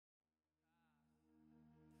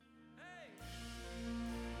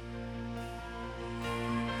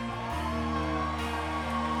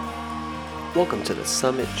Welcome to the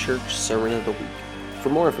Summit Church Sermon of the Week. For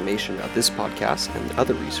more information about this podcast and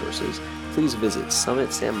other resources, please visit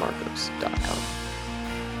summitsanmarcos.com.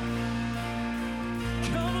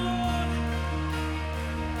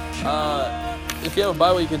 If you have a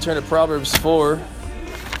Bible, you can turn to Proverbs 4.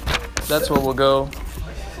 That's where we'll go.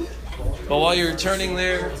 But while you're turning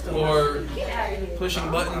there or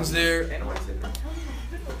pushing buttons there,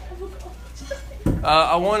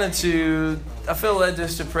 I feel led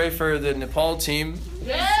just to pray for the Nepal team.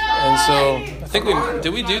 And so, I think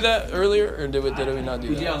did we do that earlier, or did we not do that?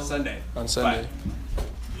 We did on Sunday. On Sunday.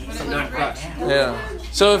 From 9 o'clock. Yeah.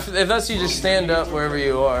 So if that's you, just stand up wherever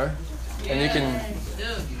you are, and you can.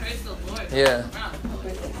 Yeah.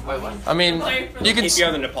 I mean, you can. If you're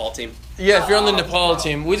on the Nepal team. Yeah, if you're on the Nepal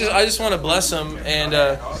team, I just want to bless them, and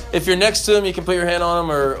if you're next to them, you can put your hand on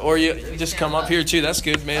them, or you just come up here too. That's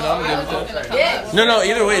good, man. I'm good with that. No,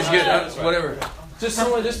 either way is good. Whatever.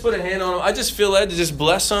 Just put a hand on them. I just feel led to just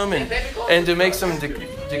bless them and to make some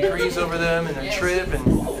decrees over them and their trip.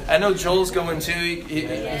 And I know Joel's going too.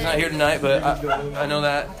 He's not here tonight, but I know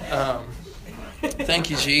that. Thank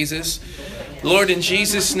you, Jesus. Lord, in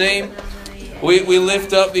Jesus' name, we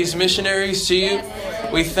lift up these missionaries to you.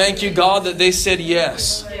 We thank you, God, that they said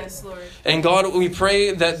yes. Yes, Lord. And God, we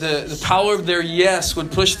pray that the power of their yes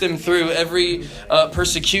would push them through every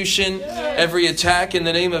persecution, every attack in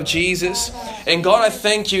the name of Jesus. And God, I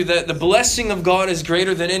thank you that the blessing of God is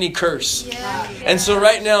greater than any curse. And so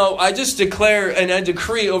right now, I just declare and I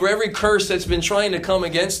decree over every curse that's been trying to come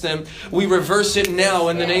against them, we reverse it now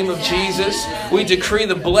in the name of Jesus. We decree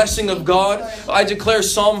the blessing of God. I declare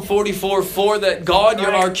Psalm 44:4 that God,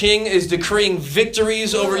 our King, is decreeing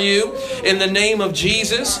victories over you in the name of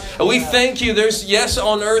Jesus. And we thank you. There's yes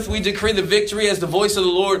on earth. We decree the victory as the voice of the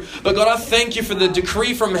Lord. But God, I thank you for the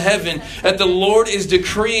decree from heaven that the Lord is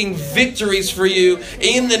decreeing victories for you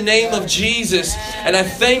in the name of Jesus. And I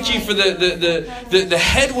thank you for the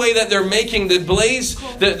headway that they're making, the blaze,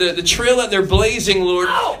 the trail that they're blazing, Lord.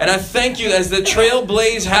 And I thank you as the trail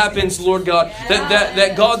blaze happens, Lord God,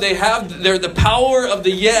 that God, they have the power of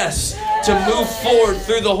the yes to move forward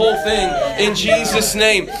through the whole thing in Jesus'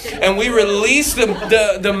 name. And we release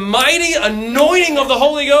the mighty anointing of the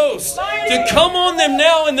Holy Ghost to come on them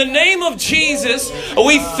now in the name of Jesus.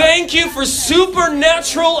 We thank you for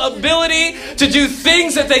supernatural ability to do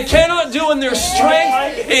things that they cannot do in their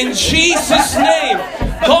strength in Jesus' name.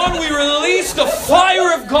 God, we release the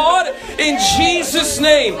fire of God in Jesus'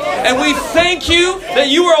 name. And we thank you that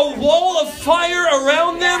you are a wall of fire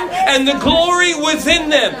around them and the glory within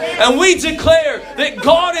them. And we declare that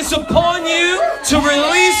God is upon you to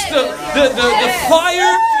release the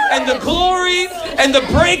fire and the glory and the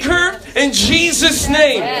breaker in Jesus'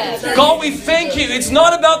 name. God, we thank you. It's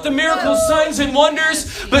not about the miracles, signs, and wonders,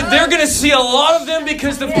 but they're going to see a lot of them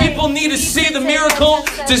because the people need to see the miracle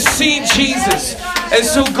to see Jesus. And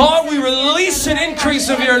so, God, we release an increase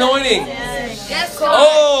of your anointing.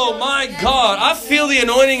 Oh my God, I feel the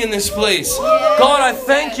anointing in this place. God, I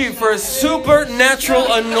thank you for a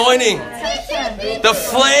supernatural anointing. The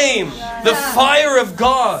flame, the fire of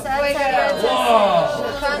God.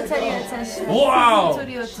 Wow.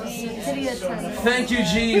 Thank you,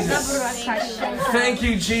 Jesus. Thank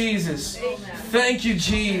you, Jesus. Thank you,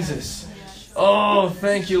 Jesus. Oh,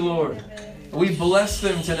 thank you, Lord. We bless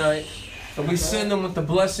them tonight. And we send them with the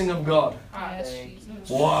blessing of God.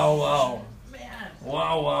 Wow, wow.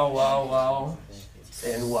 Wow, wow, wow, wow.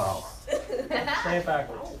 And wow. Say it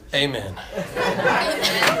backwards. Amen.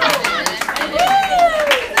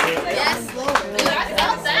 Yes, Lord. I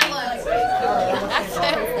felt that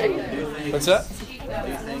one. What's that?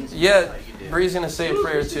 Yeah, Bree's going to say a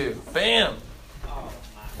prayer too. Bam!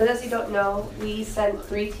 For those who don't know, we sent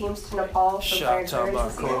 3 teams to Nepal for Fire and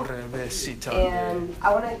Fragrance this year. And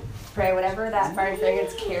I want to pray whatever that Fire and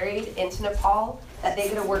Fragrance carried into Nepal, that they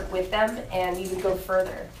get to work with them and even go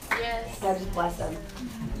further. Yes. God just bless them.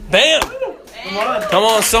 Bam! Come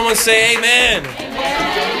on, someone say amen.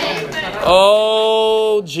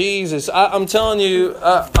 Oh, Jesus. I'm telling you,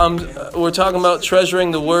 we're talking about treasuring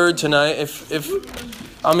the Word tonight.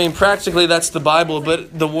 I mean, practically that's the Bible,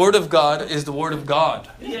 but the Word of God is the Word of God.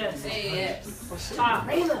 Yes.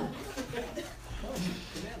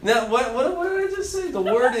 Now, what did I just say? The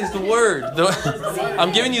Word is the Word.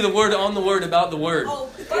 I'm giving you the Word on the Word about the Word.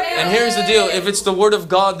 And here's the deal. If it's the Word of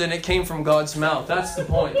God, then it came from God's mouth. That's the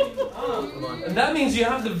point. And that means you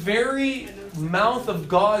have the very mouth of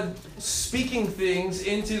God speaking things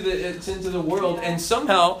into the world. And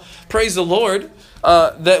somehow, praise the Lord,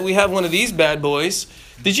 that we have one of these bad boys.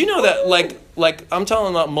 Did you know that, like I'm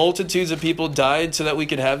talking about multitudes of people died so that we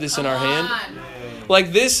could have this in our hand?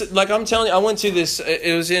 Like this, like I'm telling you, I went to this,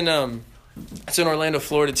 it was in It's in Orlando,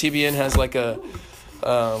 Florida. TBN has like a,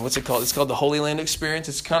 what's it called? It's called the Holy Land Experience.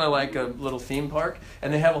 It's kind of like a little theme park.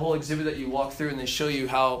 And they have a whole exhibit that you walk through, and they show you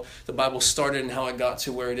how the Bible started and how it got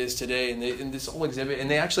to where it is today. And in this whole exhibit, and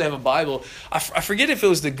they actually have a Bible. I forget if it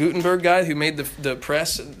was the Gutenberg guy who made the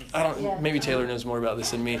press. Maybe Taylor knows more about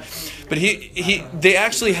this than me. But they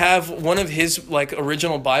actually have one of his like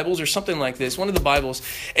original Bibles or something like this, one of the Bibles,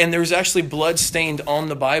 and there's actually blood stained on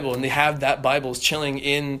the Bible, and they have that Bible chilling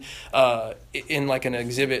in like an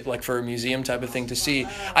exhibit, like for a museum type of thing to see.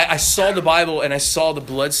 I saw the Bible and I saw the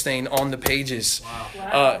blood stain on the pages.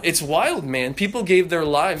 Wow. It's wild, man. People gave their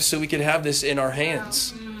lives so we could have this in our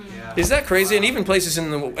hands. Yeah. Is that crazy? And even places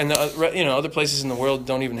in the other places in the world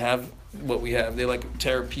don't even have what we have. They like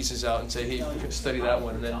tear pieces out and say, "Hey, study that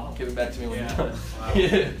one and then give it back to me when you're done."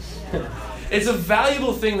 Yeah. It's a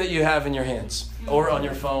valuable thing that you have in your hands or on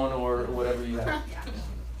your phone or whatever you have.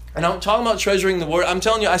 And I'm talking about treasuring the Word. I'm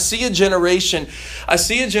telling you, I see a generation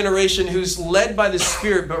who's led by the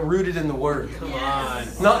Spirit but rooted in the Word. Come on.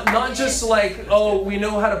 Not just like, oh, we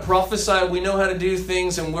know how to prophesy, we know how to do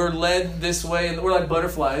things, and we're led this way, and we're like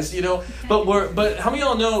butterflies, you know. But how many of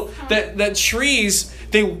y'all know that trees,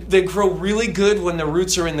 they grow really good when the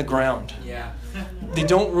roots are in the ground? Yeah. They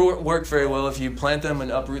don't work very well if you plant them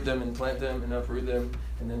and uproot them and plant them and uproot them.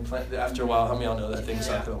 And then after a while, how many of y'all know that thing's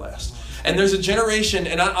not going to last? And there's a generation,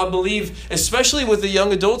 and I believe, especially with the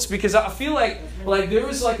young adults, because I feel like there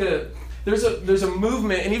was like there's a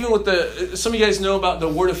movement, and even with some of you guys know about the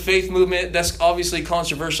Word of Faith movement. That's obviously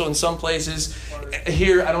controversial in some places.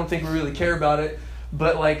 Here, I don't think we really care about it.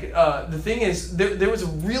 But like the thing is, there was a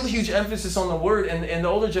real huge emphasis on the Word, and the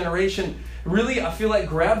older generation really, I feel like,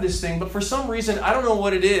 grabbed this thing. But for some reason, I don't know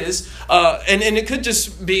what it is, and it could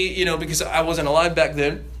just be, you know, because I wasn't alive back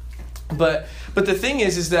then. But the thing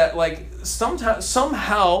is that like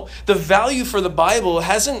somehow the value for the Bible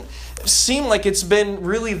hasn't seemed like it's been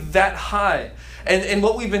really that high. And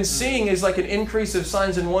what we've been seeing is like an increase of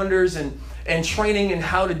signs and wonders and training in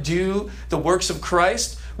how to do the works of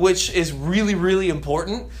Christ, which is really, really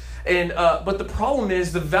important. And but the problem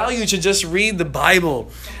is the value to just read the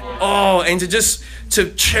Bible, and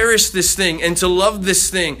to cherish this thing and to love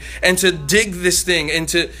this thing and to dig this thing and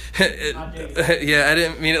to yeah, I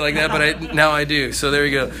didn't mean it like that, but now I do. So there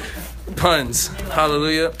you go, puns,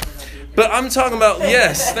 hallelujah. But I'm talking about,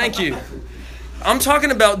 yes, thank you. I'm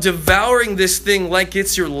talking about devouring this thing like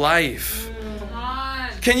it's your life.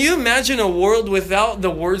 Can you imagine a world without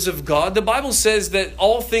the words of God? The Bible says that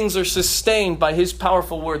all things are sustained by His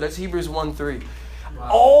powerful word. That's Hebrews 1:3. Wow.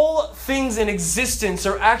 All things in existence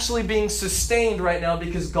are actually being sustained right now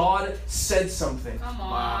because God said something. Come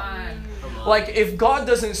on. Wow. Like if God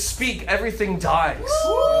doesn't speak, everything dies.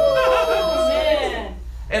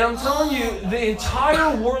 And I'm telling you, the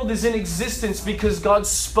entire world is in existence because God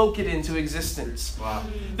spoke it into existence. Wow.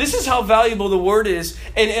 This is how valuable the Word is.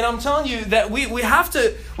 And I'm telling you that we have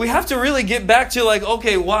to really get back to like,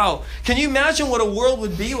 okay, wow. Can you imagine what a world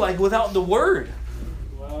would be like without the Word?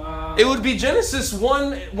 Wow. It would be Genesis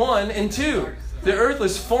 1 and 2. The earth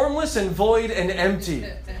was formless and void and empty.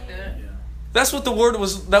 That's what that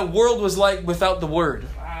world was like without the Word.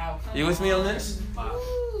 Wow. You with me on this?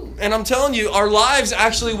 And I'm telling you, our lives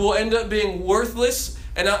actually will end up being worthless.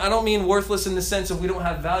 And I don't mean worthless in the sense of we don't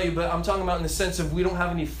have value, but I'm talking about in the sense of we don't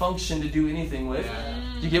have any function to do anything with.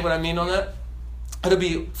 You get what I mean on that? It'll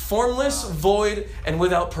be formless, void, and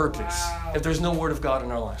without purpose if there's no Word of God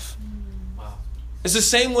in our life. It's the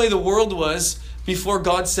same way the world was before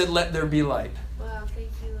God said, "Let there be light." Wow,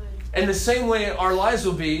 thank you, Lord. And the same way our lives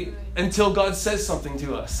will be until God says something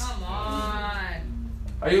to us. Come on.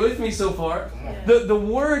 Are you with me so far? The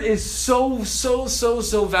Word is so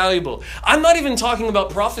valuable. I'm not even talking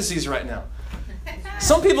about prophecies right now.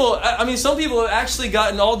 Some people have actually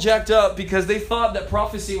gotten all jacked up because they thought that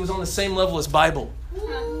prophecy was on the same level as Bible.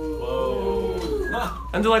 Whoa.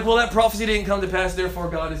 And they're like, well, that prophecy didn't come to pass, therefore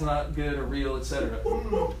God is not good or real, etc.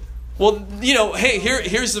 Well, you know, hey,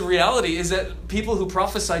 here's the reality, is that people who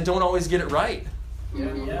prophesy don't always get it right.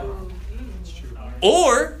 Yeah.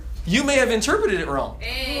 Or you may have interpreted it wrong.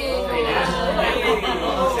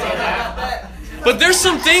 But there's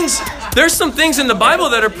some things in the Bible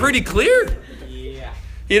that are pretty clear.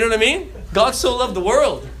 You know what I mean? God so loved the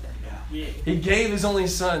world. He gave His only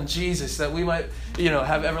Son, Jesus, that we might,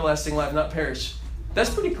 have everlasting life, not perish.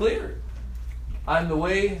 That's pretty clear. I'm the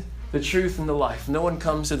way, the truth, and the life. No one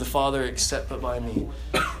comes to the Father except but by me.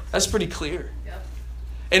 That's pretty clear.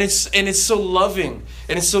 And it's so loving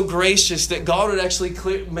and it's so gracious that God would actually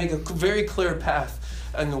make a very clear path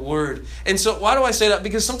and the Word. And so why do I say that?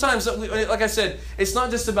 Because sometimes, like I said, it's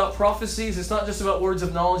not just about prophecies. It's not just about words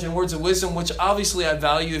of knowledge and words of wisdom, which obviously I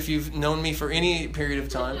value if you've known me for any period of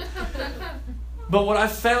time. But what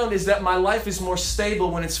I've found is that my life is more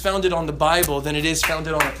stable when it's founded on the Bible than it is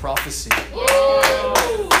founded on a prophecy.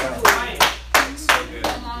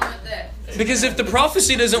 Because if the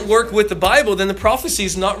prophecy doesn't work with the Bible, then the prophecy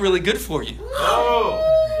is not really good for you.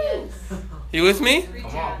 You with me?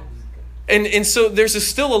 And so there's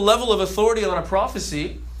still a level of authority on a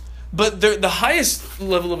prophecy, but the highest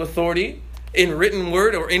level of authority in written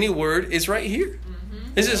word or any word is right here.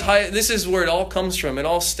 This is where it all comes from. It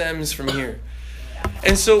all stems from here.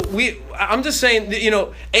 And so I'm just saying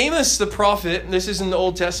that, Amos the prophet, this is in the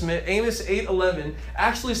Old Testament, Amos 8:11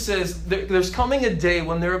 actually says there's coming a day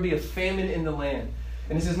when there will be a famine in the land.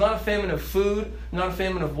 And he says not a famine of food, not a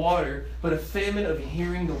famine of water, but a famine of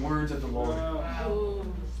hearing the words of the Lord. Wow.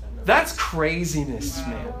 That's craziness,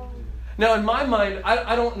 man. Now, in my mind,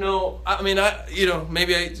 I don't know. I mean,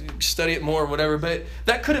 maybe I study it more or whatever, but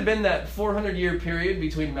that could have been that 400-year period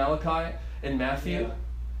between Malachi and Matthew. Yeah.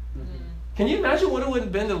 Can you imagine what it would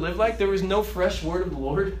have been to live like? There was no fresh word of the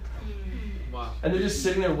Lord. Wow. And they're just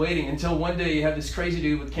sitting there waiting until one day you have this crazy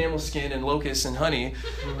dude with camel skin and locusts and honey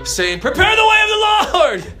saying, "Prepare the way of the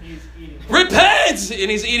Lord! Repent!" And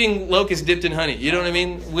he's eating locusts dipped in honey. You know what I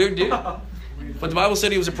mean? Weird dude. But the Bible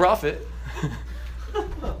said he was a prophet.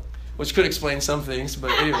 Which could explain some things, but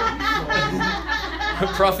anyway.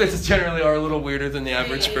 Prophets generally are a little weirder than the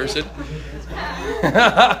average person.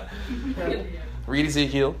 Read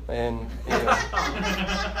Ezekiel and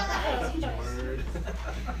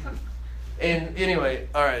and anyway,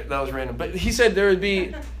 all right, that was random. But he said there would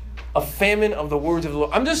be a famine of the words of the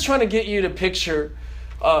Lord. I'm just trying to get you to picture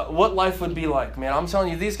what life would be like, man. I'm telling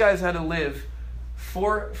you, these guys had to live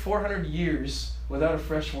 400 years without a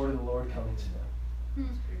fresh word of the Lord coming to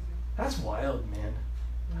them. That's wild, man.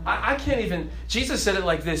 I can't even... Jesus said it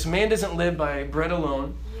like this: man doesn't live by bread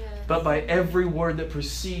alone, but by every word that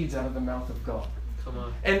proceeds out of the mouth of God. Come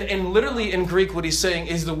on. And literally in Greek, what he's saying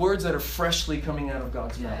is the words that are freshly coming out of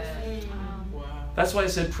God's mouth. Wow. That's why it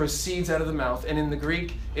said proceeds out of the mouth. And in the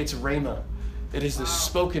Greek, it's rhema. It is the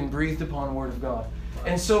spoken, breathed upon word of God.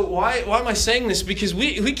 And so why am I saying this? Because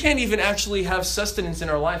we can't even actually have sustenance in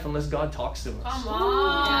our life unless God talks to us. Come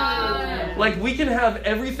on. Like, we can have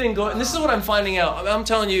everything going. And this is what I'm finding out. I'm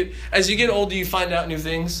telling you, as you get older, you find out new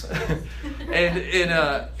things. And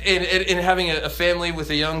in having a family with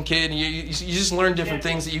a young kid, you just learn different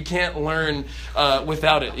things that you can't learn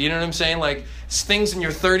without it. You know what I'm saying? Like, things in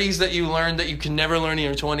your 30s that you learn that you can never learn in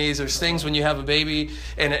your 20s. There's things when you have a baby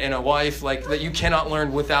and a wife, like, that you cannot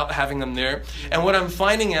learn without having them there. And what I'm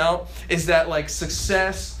finding out is that, like,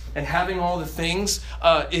 success and having all the things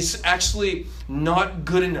is actually not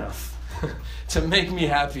good enough to make me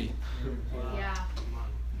happy.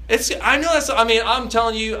 I'm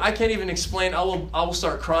telling you, I can't even explain. I will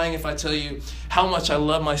start crying if I tell you how much I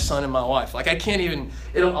love my son and my wife. Like, I can't even,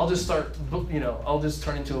 I'll just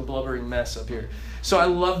turn into a blubbering mess up here. So I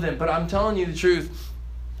love them, but I'm telling you the truth,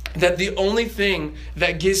 that the only thing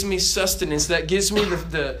that gives me sustenance, that gives me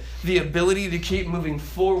the ability to keep moving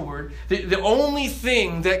forward, the only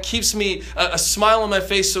thing that keeps me a smile on my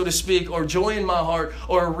face, so to speak, or joy in my heart,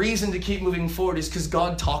 or a reason to keep moving forward is because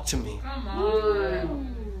God talked to me. Come on.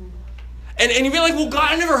 And you'd be like, well,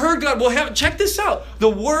 God, I never heard God. Well, check this out. The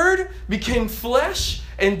Word became flesh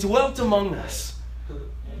and dwelt among us.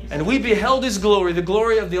 And we beheld His glory, the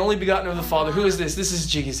glory of the only begotten of the Father. Who is this? This is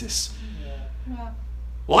Jesus.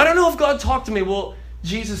 Well, I don't know if God talked to me. Well,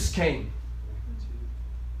 Jesus came.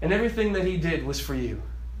 And everything that He did was for you.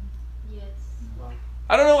 Yes.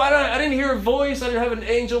 I don't know. I didn't hear a voice. I didn't have an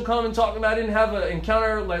angel come and talk to me. I didn't have an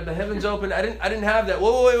encounter like the heavens open. I didn't have that.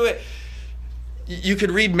 Wait. You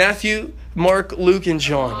could read Matthew, Mark, Luke, and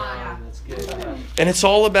John. And it's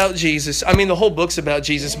all about Jesus. I mean, the whole book's about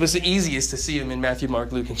Jesus, but it's the easiest to see Him in Matthew,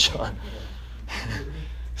 Mark, Luke, and John.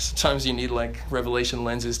 Sometimes you need, like, revelation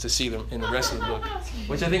lenses to see them in the rest of the book.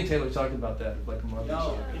 Which I think Taylor talked about that like a month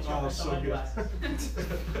ago. Oh, that's so good. It's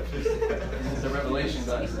the revelation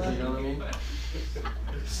glasses, you know what I mean?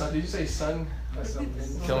 Sun, did you say sun?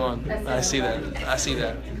 Come on. I see that.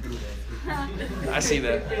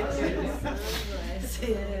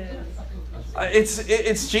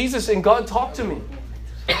 It's Jesus, and God talked to me.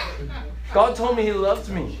 God told me He loved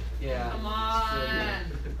me. Yeah. Come on.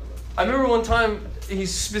 I remember one time He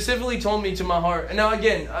specifically told me to my heart. And now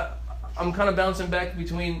again, I'm kind of bouncing back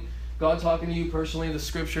between God talking to you personally, the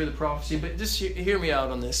scripture, the prophecy, but just hear me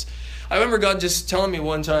out on this. I remember God just telling me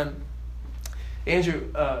one time,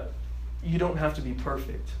 Andrew, you don't have to be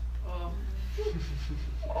perfect.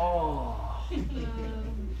 Oh.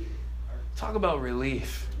 Talk about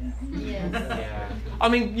relief. Yeah. I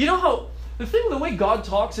mean, you know how the way God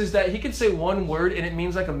talks is that he can say one word and it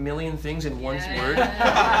means like a million things in one word.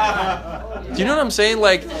 Do you know what I'm saying?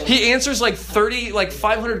 Like, he answers like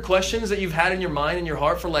 500 questions that you've had in your mind and your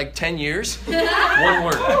heart for like 10 years. One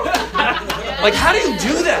word. Like, how do you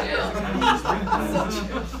do that?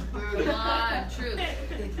 Truth.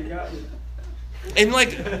 And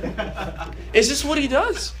like, it's just what he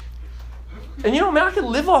does. And you know, man, I could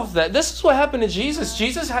live off that. This is what happened to Jesus.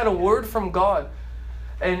 Jesus had a word from God.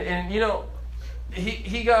 And you know,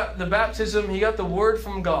 he got the baptism, he got the word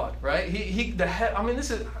from God, right?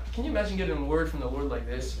 This is, can you imagine getting a word from the Lord like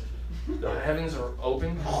this? The heavens are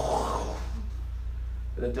open.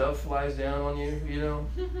 The dove flies down on you, you know?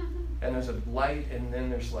 And there's a light, and then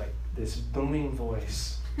there's like this booming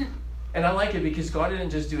voice. And I like it because God didn't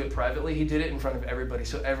just do it privately, he did it in front of everybody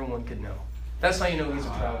so everyone could know. That's how you know he's a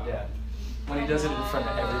proud dad. When he does it in front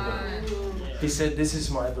of everybody. He said, "This is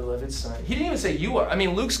my beloved son." He didn't even say you are. I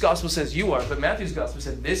mean, Luke's gospel says you are, but Matthew's gospel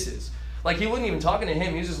said this is. Like, he wasn't even talking to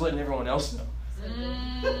him, he was just letting everyone else know.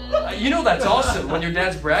 You know that's awesome when your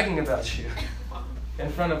dad's bragging about you in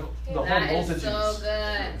front of the whole multitudes. So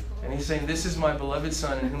good. And he's saying, "This is my beloved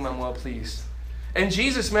son in whom I'm well pleased." And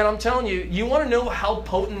Jesus, man, I'm telling you, you want to know how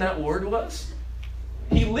potent that word was?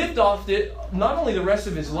 He lived off it, not only the rest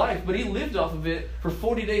of his life, but he lived off of it for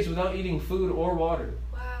 40 days without eating food or water.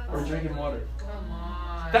 Or drinking water. Come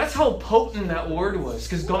on. That's how potent that word was,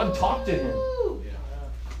 because God talked to him.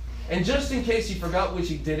 And just in case you forgot, which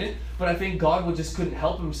he didn't, but I think God just couldn't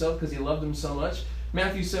help himself because he loved him so much.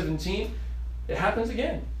 Matthew 17, it happens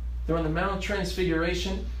again. They're on the Mount of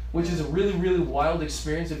Transfiguration, which is a really, really wild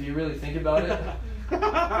experience if you really think about it.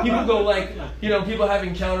 People go like, you know, people have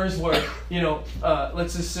encounters where, you know,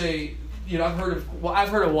 let's just say, you know, I've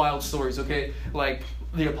heard of wild stories, okay? Like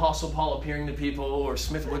the Apostle Paul appearing to people or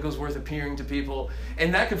Smith Wigglesworth appearing to people.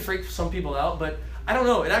 And that could freak some people out, but I don't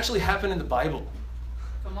know. It actually happened in the Bible.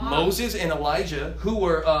 Moses and Elijah, who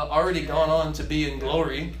were already gone on to be in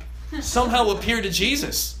glory, somehow appeared to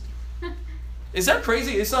Jesus. Is that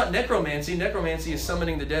crazy? It's not necromancy. Necromancy is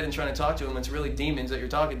summoning the dead and trying to talk to them. It's really demons that you're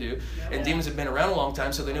talking to. And demons have been around a long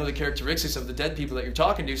time, so they know the characteristics of the dead people that you're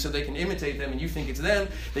talking to, so they can imitate them, and you think it's them.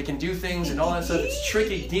 They can do things and all that stuff. It's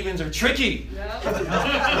tricky. Demons are tricky.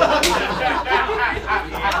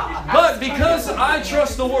 But because I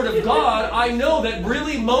trust the Word of God, I know that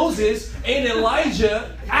really Moses and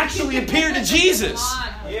Elijah actually appeared to Jesus.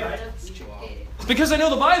 It's because I know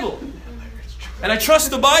the Bible. And I trust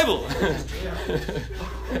the Bible.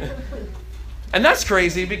 And that's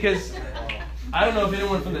crazy because I don't know if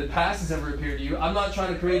anyone from the past has ever appeared to you. I'm not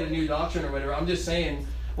trying to create a new doctrine or whatever. I'm just saying,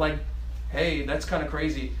 like, hey, that's kind of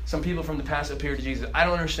crazy. Some people from the past appeared to Jesus. I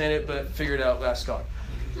don't understand it, but figure it out. Ask God.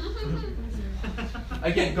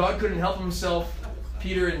 Again, God couldn't help himself.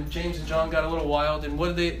 Peter and James and John got a little wild. And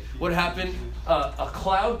what happened? A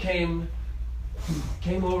cloud came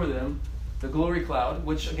over them. The glory cloud,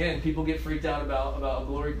 which again people get freaked out about a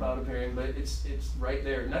glory cloud appearing, but it's right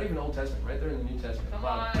there. Not even Old Testament, right there in the New Testament.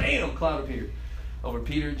 Cloud, bam, cloud appeared over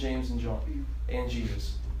Peter, James, and John, and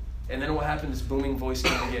Jesus. And then what happened? This booming voice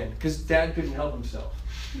came again, because Dad couldn't help himself.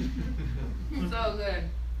 So good.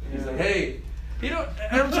 He's like, hey, you know,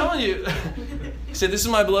 and I'm telling you. He said, "This is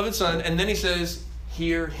my beloved son," and then he says,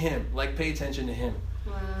 "Hear him," like pay attention to him.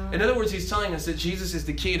 Wow. In other words, he's telling us that Jesus is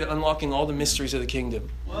the key to unlocking all the mysteries of the kingdom.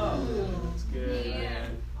 Wow. That's good. Yeah.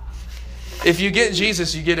 If you get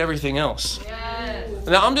Jesus, you get everything else. Yes.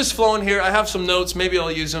 Now, I'm just flowing here. I have some notes. Maybe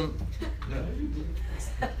I'll use them.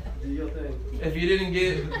 Do your thing. If you didn't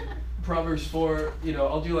get Proverbs 4, you know,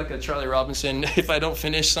 I'll do like a Charlie Robinson. If I don't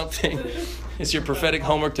finish something, it's your prophetic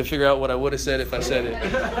homework to figure out what I would have said if I said it.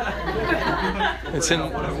 It's in...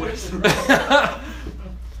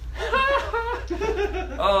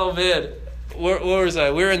 Oh, man. Where was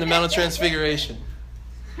I? We were in the Mount of Transfiguration.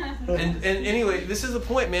 And anyway, this is the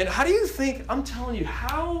point, man. How do you think, I'm telling you,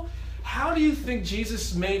 how do you think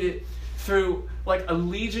Jesus made it through like a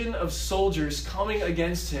legion of soldiers coming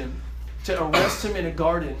against him to arrest him in a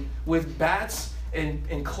garden with bats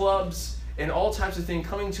and clubs and all types of things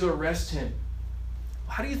coming to arrest him?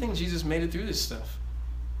 How do you think Jesus made it through this stuff?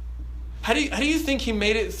 How do you think he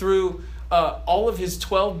made it through all of his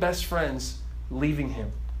 12 best friends leaving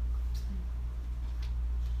him?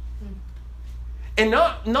 And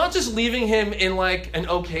not just leaving him in like an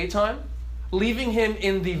okay time, leaving him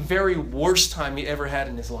in the very worst time he ever had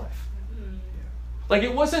in his life. Like,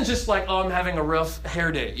 it wasn't just like, oh, I'm having a rough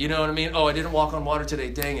hair day. You know what I mean? Oh, I didn't walk on water today.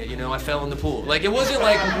 Dang it. You know, I fell in the pool. Like, it wasn't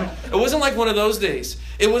like one of those days.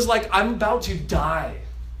 It was like, I'm about to die.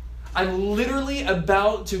 I'm literally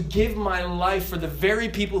about to give my life for the very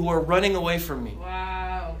people who are running away from me.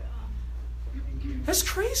 Wow. That's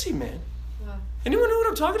crazy, man. Wow. Anyone know what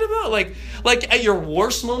I'm talking about? Like at your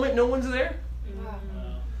worst moment, no one's there?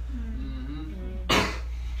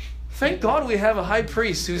 Thank God we have a high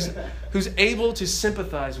priest who's able to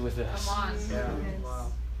sympathize with us. Come on. Yeah.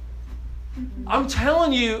 Wow. I'm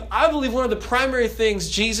telling you, I believe one of the primary things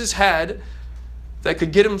Jesus had that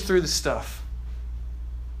could get him through the stuff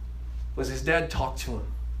was his dad talked to him.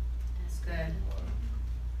 That's good.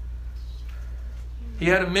 He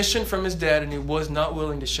had a mission from his dad and he was not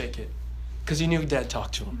willing to shake it because he knew dad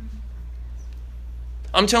talked to him.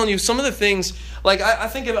 I'm telling you, some of the things, like I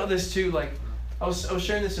think about this too, like I was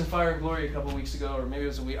sharing this in Fire and Glory a couple weeks ago, or maybe it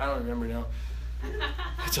was a week, I don't remember now.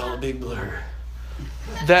 It's all a big blur.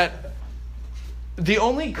 That the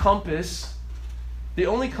only compass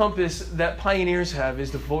that pioneers have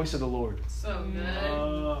is the voice of the Lord. So good.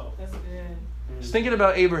 Oh. That's good. Just thinking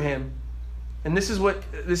about Abraham, and this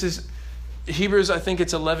is Hebrews, I think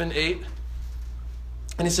it's 11:8.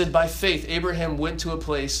 And it said, by faith, Abraham went to a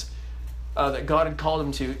place that God had called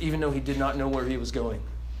him to, even though he did not know where he was going.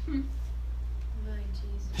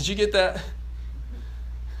 Did you get that?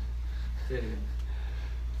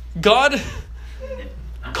 God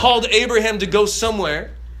called Abraham to go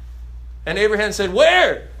somewhere, and Abraham said,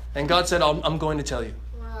 where? And God said, I'm going to tell you.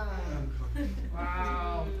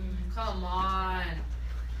 Wow. Come on.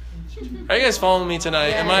 Are you guys following me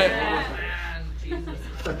tonight? Am I? Man, Jesus.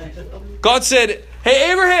 God said,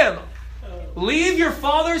 hey, Abraham, leave your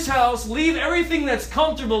father's house, leave everything that's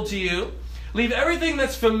comfortable to you, leave everything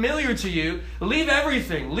that's familiar to you, leave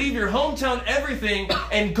everything, leave your hometown, everything,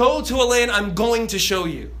 and go to a land I'm going to show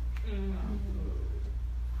you.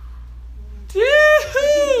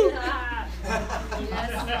 Yoo-hoo!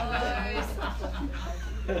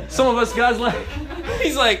 Some of us guys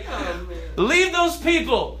he's like, leave those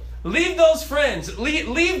people. Leave those friends.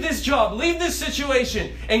 Leave this job. Leave this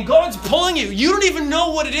situation. And God's pulling you. You don't even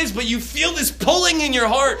know what it is, but you feel this pulling in your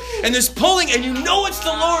heart. And this pulling, and you know it's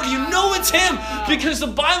the Lord. You know it's Him. Because the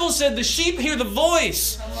Bible said the sheep hear the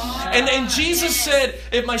voice. And Jesus said,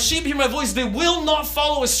 if my sheep hear my voice, they will not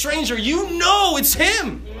follow a stranger. You know it's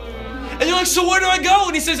Him. And you're like, so where do I go?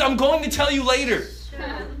 And He says, I'm going to tell you later.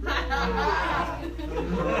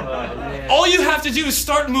 All you have to do is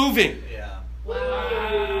start moving.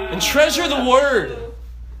 And treasure the word.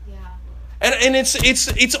 And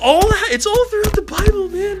it's all throughout the Bible,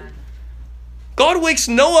 man. God wakes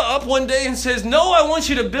Noah up one day and says, Noah, I want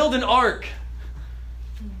you to build an ark.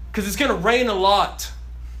 Because it's going to rain a lot.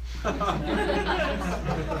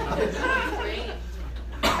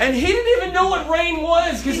 And he didn't even know what rain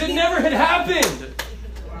was because it never had happened.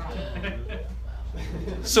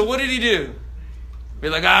 So what did he do? Be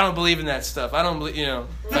like, I don't believe in that stuff. I don't believe,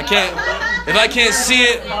 if I can't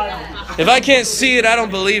see it, I don't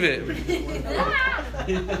believe it.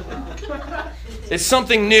 It's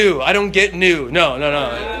something new. I don't get new. No.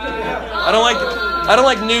 I don't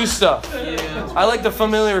like new stuff. I like the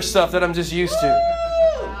familiar stuff that I'm just used to.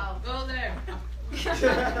 Go there.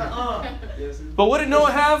 But what did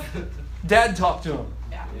Noah have? Dad talked to him.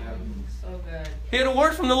 So good. He had a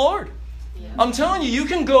word from the Lord. I'm telling you, you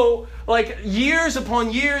can go like years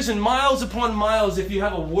upon years and miles upon miles if you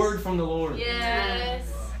have a word from the Lord. Yes.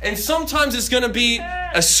 And sometimes it's going to be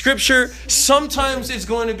a scripture, sometimes it's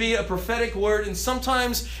going to be a prophetic word, and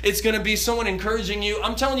sometimes it's going to be someone encouraging you.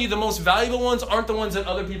 I'm telling you, the most valuable ones aren't the ones that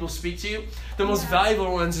other people speak to you. The most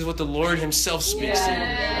valuable ones is what the Lord Himself speaks to you.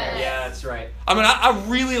 Yeah, that's right. I mean, I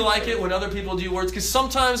really like it when other people do words, because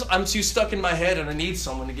sometimes I'm too stuck in my head and I need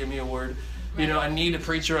someone to give me a word. I need a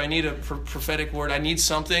preacher, I need a prophetic word, I need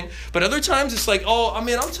something. But other times it's like, I'm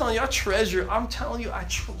telling you, I treasure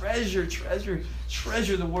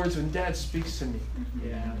the words when Dad speaks to me.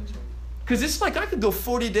 Yeah. Because it's like I could go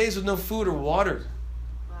 40 days with no food or water.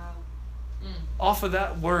 Off of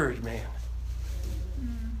that word, man.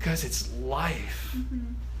 Because it's life.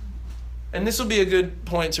 And this will be a good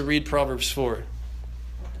point to read Proverbs 4.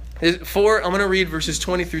 4, I'm going to read verses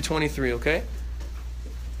 20 through 23, okay?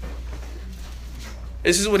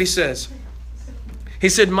 This is what he says. He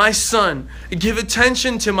said, my son, give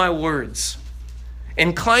attention to my words.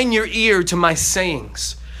 Incline your ear to my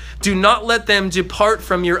sayings. Do not let them depart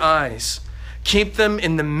from your eyes. Keep them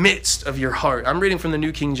in the midst of your heart. I'm reading from the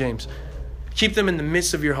New King James. Keep them in the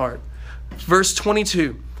midst of your heart. Verse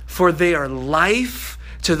 22, for they are life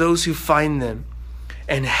to those who find them,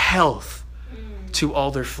 and health to all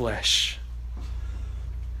their flesh.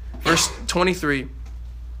 Verse 23,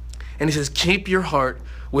 and he says, keep your heart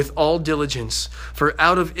with all diligence, for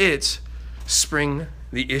out of it spring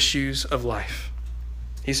the issues of life.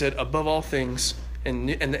 He said, above all things, and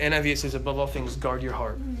the NIV it says, above all things, guard your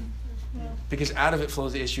heart. Because out of it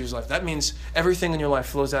flows the issues of life. That means everything in your life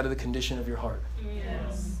flows out of the condition of your heart.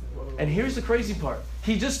 Yes. And here's the crazy part.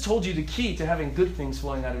 He just told you the key to having good things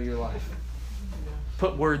flowing out of your life.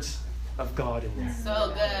 Put words of God in there.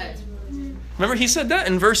 So good. Remember he said that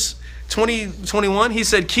in verse 21. He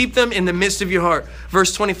said, keep them in the midst of your heart.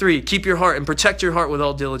 Verse 23, keep your heart and protect your heart with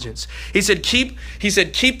all diligence. He said, keep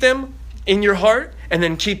them in your heart and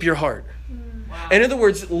then keep your heart. Wow. In other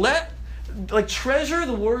words, treasure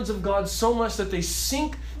the words of God so much that they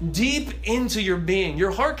sink deep into your being.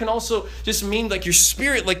 Your heart can also just mean like your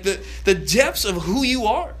spirit, like the depths of who you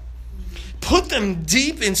are. Put them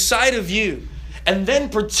deep inside of you. And then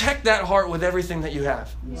protect that heart with everything that you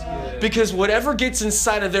have. Yeah. Because whatever gets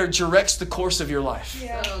inside of there directs the course of your life.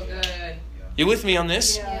 Yeah. So good. You with me on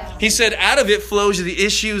this? Yeah. He said, out of it flows the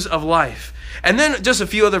issues of life. And then just a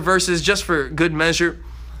few other verses, just for good measure.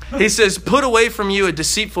 He says, put away from you a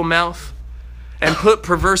deceitful mouth and put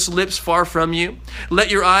perverse lips far from you. Let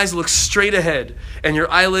your eyes look straight ahead and your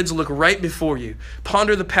eyelids look right before you.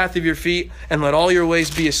 Ponder the path of your feet and let all your ways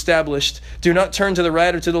be established. Do not turn to the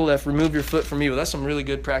right or to the left. Remove your foot from evil. That's some really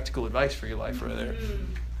good practical advice for your life right there.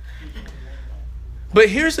 But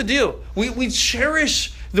here's the deal. We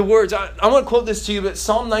cherish the words. I'm going to quote this to you, but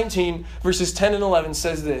Psalm 19 verses 10 and 11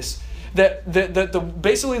 says this.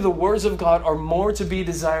 Basically the words of God are more to be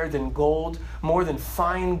desired than gold, more than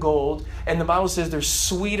fine gold. And the Bible says they're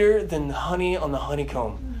sweeter than honey on the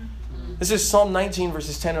honeycomb. This is Psalm 19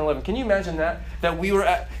 verses 10 and 11. Can you imagine that? That we were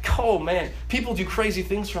at, oh man, people do crazy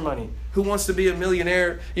things for money. Who Wants to Be a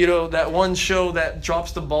Millionaire? You know, that one show that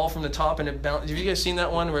drops the ball from the top and it bounces. Have you guys seen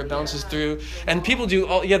that one where it bounces through? And people do,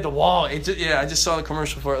 the wall. I just saw the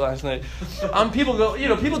commercial for it last night.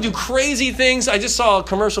 People do crazy things. I just saw a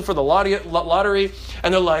commercial for the lottery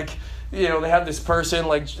and they're like, they have this person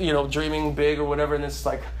like, dreaming big or whatever, and it's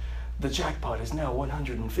like, the jackpot is now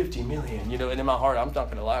 150 million, and in my heart, I'm not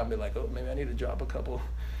going to lie. I'll be like, oh, maybe I need to drop a couple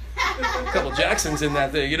Jacksons in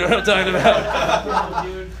that thing. You know what I'm talking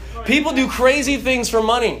about? People do crazy things for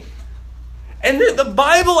money. And the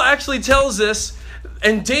Bible actually tells us,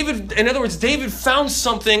 and David found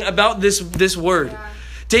something about this word. Yeah.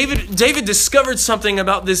 David discovered something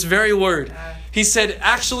about this very word. Yeah. He said,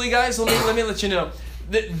 actually, guys, let me let you know.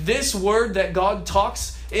 This word that God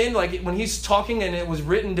talks in, like when he's talking and it was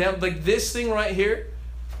written down, like this thing right here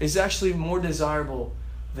is actually more desirable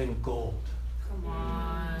than gold. Come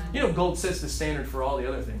on. Gold sets the standard for all the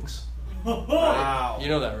other things. Wow. Right? You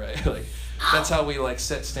know that, right? Like that's how we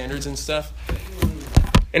set standards and stuff.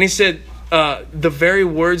 And he said, the very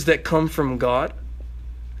words that come from God,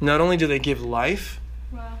 not only do they give life,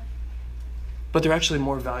 but they're actually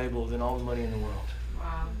more valuable than all the money in the world.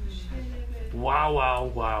 Wow, wow,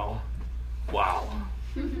 wow. Wow.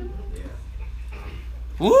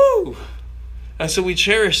 Woo! And so we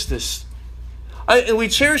cherish this. And we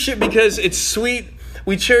cherish it because it's sweet.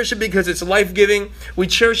 We cherish it because it's life-giving. We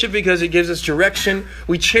cherish it because it gives us direction.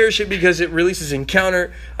 We cherish it because it releases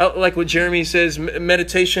encounter. Like what Jeremy says,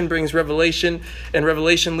 meditation brings revelation, and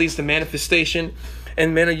revelation leads to manifestation.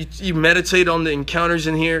 And man, you meditate on the encounters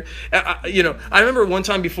in here. I remember one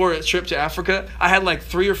time before a trip to Africa, I had like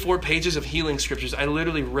 3 or 4 pages of healing scriptures. I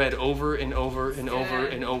literally read over and over and over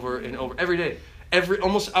and over and over every day.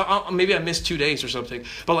 Maybe I missed 2 days or something.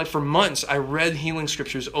 But like for months, I read healing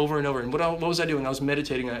scriptures over and over. And what was I doing? I was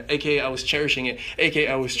meditating on it, aka I was cherishing it, aka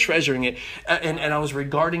I was treasuring it, and I was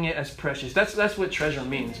regarding it as precious. That's what treasure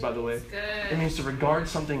means, by the way. It means to regard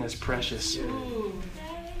something as precious.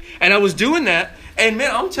 And I was doing that, and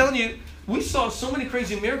man, I'm telling you, we saw so many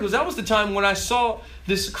crazy miracles. That was the time when I saw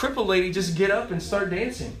this crippled lady just get up and start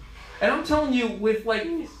dancing. And I'm telling you,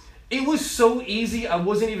 it was so easy, I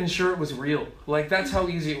wasn't even sure it was real. Like, that's how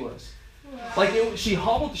easy it was. Like,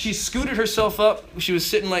 she scooted herself up. She was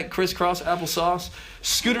sitting like crisscross applesauce,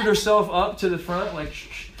 scooted herself up to the front, like,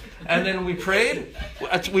 and then we prayed.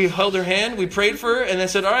 We held her hand, we prayed for her, and then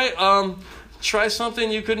said, all right, try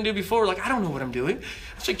something you couldn't do before. Like, I don't know what I'm doing.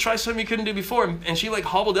 It's like, try something you couldn't do before. And she like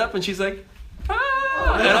hobbled up and she's like,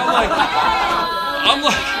 ah! And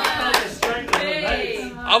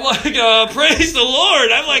I'm like, praise the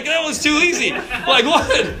Lord. I'm like, that was too easy. Like,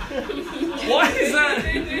 what? Why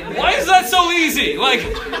is that so easy? Like,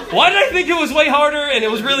 why did I think it was way harder and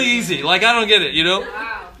it was really easy? Like, I don't get it,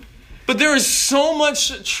 But there is so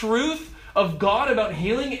much truth of God about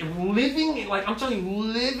healing and living, like I'm telling you,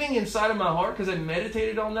 living inside of my heart, because I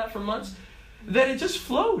meditated on that for months, that it just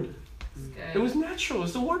flowed. It was natural. It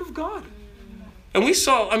was the Word of God. And we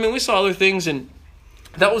saw other things, and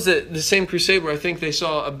that was the same crusade where I think they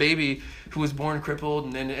saw a baby who was born crippled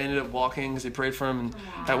and then ended up walking because they prayed for him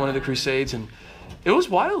at one of the crusades. And it was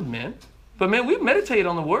wild, man. But man, we meditate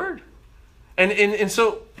on the word. And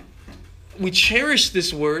so we cherish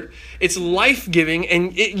this word. It's life-giving.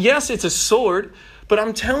 And yes, it's a sword. But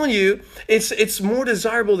I'm telling you, it's more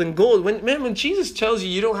desirable than gold. When Jesus tells you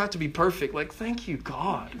you don't have to be perfect, like, thank you,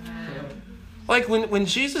 God. Like when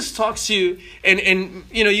Jesus talks to you, and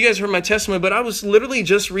you know, you guys heard my testimony, but I was literally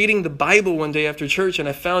just reading the Bible one day after church, and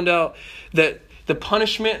I found out that the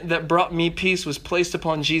punishment that brought me peace was placed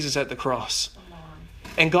upon Jesus at the cross.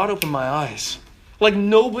 And God opened my eyes. Like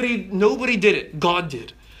nobody did it. God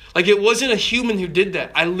did. Like it wasn't a human who did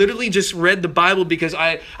that. I literally just read the Bible because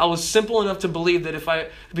I was simple enough to believe that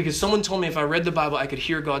because someone told me if I read the Bible, I could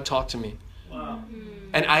hear God talk to me. Wow.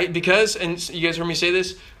 And you guys heard me say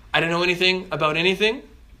this, I didn't know anything about anything.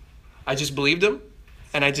 I just believed him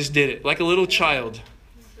and I just did it like a little child.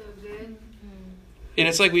 So good. And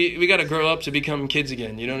it's like we got to grow up to become kids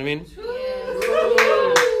again. You know what I mean?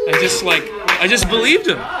 Yes. I just believed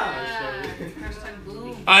him.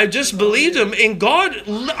 I just believed him, and God,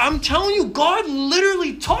 I'm telling you, God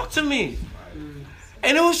literally talked to me.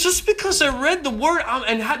 And it was just because I read the word,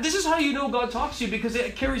 this is how you know God talks to you, because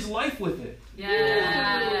it carries life with it.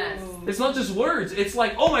 Yes. It's not just words. It's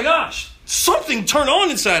like, oh my gosh, something turned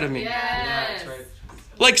on inside of me. Yes.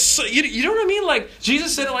 Like, so, you know what I mean? Like,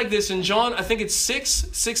 Jesus said it like this in John, I think it's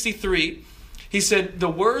 6:63. He said,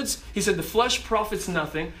 the flesh profits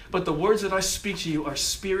nothing, but the words that I speak to you are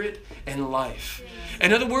spirit and life.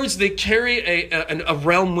 In other words, they carry a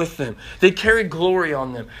realm with them. They carry glory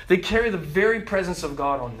on them. They carry the very presence of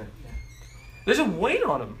God on them. There's a weight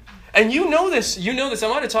on them. And you know this. I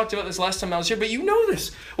might have talked about this last time I was here, but you know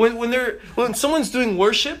this. When someone's doing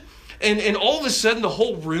worship and all of a sudden the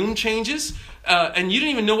whole room changes, and you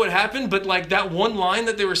didn't even know what happened, but like that one line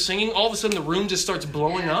that they were singing, all of a sudden the room just starts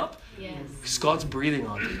blowing up. Yes. Because God's breathing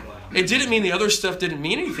on it. It didn't mean the other stuff didn't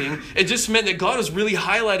mean anything. It just meant that God was really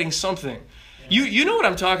highlighting something. You know what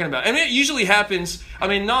I'm talking about. I mean, it usually happens,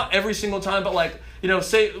 not every single time, but like,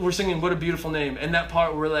 say we're singing What a Beautiful Name, and that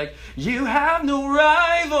part where we're like, you have no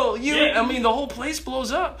rival. The whole place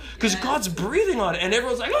blows up because God's breathing on it, and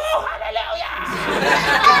everyone's like, oh, hallelujah.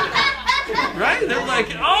 Right? They're like,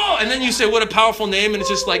 oh, and then you say, what a powerful name, and it's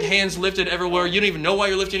just like hands lifted everywhere. You don't even know why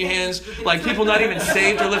you're lifting your hands. Like people not even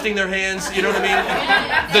saved are lifting their hands. You know what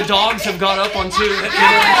I mean? The dogs have got up on too. You know what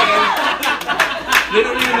I'm saying? They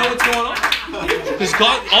don't even know what's going on. Because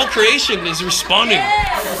God, all creation is responding.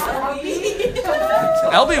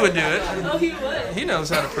 Albie would do it. Oh, he would. He knows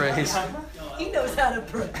how to praise. He knows how to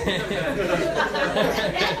pray.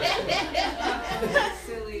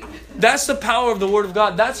 Silly. That's the power of the Word of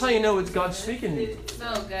God. That's how you know it's God speaking to you.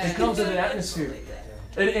 So good. It comes with an atmosphere.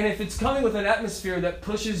 And if it's coming with an atmosphere that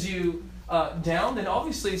pushes you down, then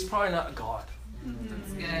obviously it's probably not God.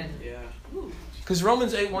 That's good. Yeah. Because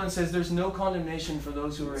Romans 8:1 says there's no condemnation for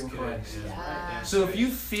those who are in Christ. Yeah. So if you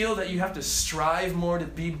feel that you have to strive more to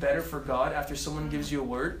be better for God after someone gives you a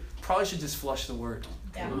word, probably should just flush the word.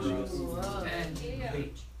 And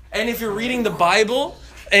if you're reading the Bible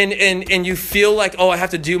and you feel like, oh, I have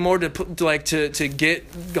to do more to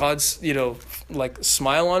get God's,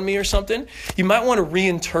 smile on me or something, you might want to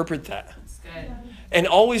reinterpret that. That's good. And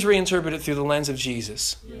always reinterpret it through the lens of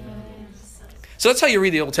Jesus. So that's how you read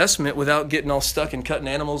the Old Testament without getting all stuck and cutting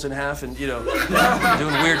animals in half and, doing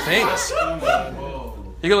weird things.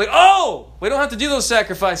 You go like, oh, we don't have to do those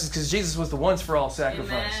sacrifices because Jesus was the once for all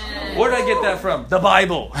sacrifice. Amen. Where did I get that from? The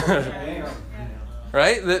Bible.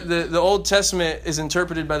 Right? The Old Testament is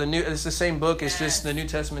interpreted by the New. It's the same book. It's just the New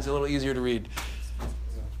Testament is a little easier to read.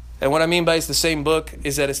 And what I mean by it's the same book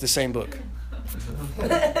is that it's the same book.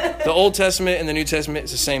 The Old Testament and the New Testament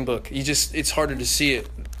is the same book. It's harder to see it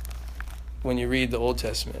when you read the Old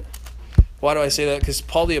Testament. Why do I say that? Because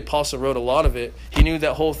Paul the Apostle wrote a lot of it. He knew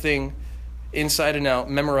that whole thing inside and out,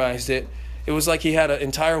 memorized it. It was like he had an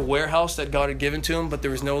entire warehouse that God had given to him, but there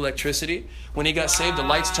was no electricity. When he got saved, the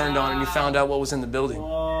lights turned on and he found out what was in the building.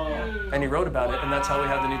 And he wrote about it, and that's how we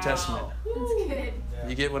have the New Testament. That's good.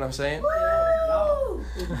 You get what I'm saying?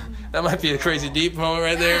 That might be a crazy deep moment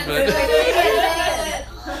right there, but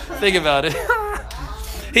think about it.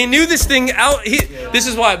 He knew this thing out. This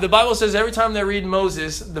is why the Bible says every time they read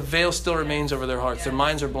Moses, the veil still remains over their hearts. Their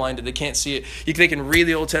minds are blinded. They can't see it. They can read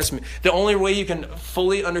the Old Testament. The only way you can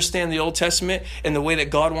fully understand the Old Testament and the way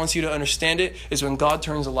that God wants you to understand it is when God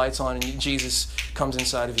turns the lights on and Jesus comes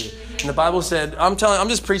inside of you. And the Bible said, I'm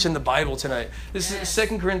just preaching the Bible tonight. This is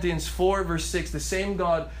 2 Corinthians 4, verse 6. The same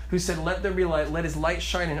God who said, let there be light, let his light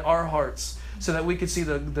shine in our hearts so that we could see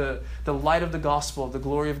the light of the gospel, the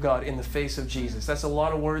glory of God in the face of Jesus. That's a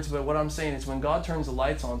lot of words, but what I'm saying is when God turns the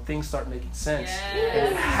lights on, things start making sense. Yes.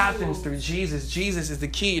 And it happens through Jesus. Jesus is the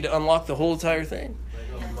key to unlock the whole entire thing.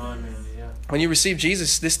 Come on, man. Yeah. When you receive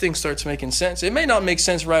Jesus, this thing starts making sense. It may not make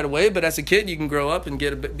sense right away, but as a kid, you can grow up and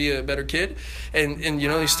be a better kid. And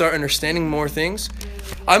you start understanding more things.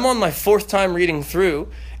 I'm on my 4th time reading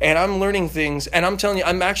through, and I'm learning things. And I'm telling you,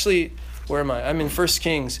 I'm actually, where am I? I'm in 1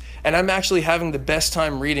 Kings, and I'm actually having the best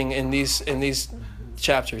time reading in these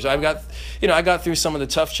chapters. I got through some of the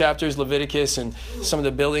tough chapters, Leviticus and some of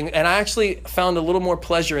the building, and I actually found a little more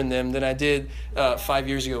pleasure in them than I did 5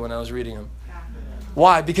 years ago when I was reading them.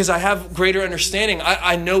 Why? Because I have greater understanding.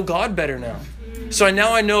 I know God better now. So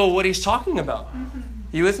now I know what he's talking about.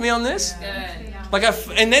 You with me on this? Good.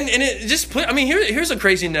 Here's a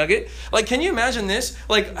crazy nugget. Like, can you imagine this?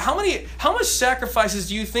 Like, how much sacrifices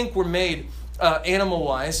do you think were made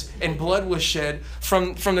animal-wise and blood was shed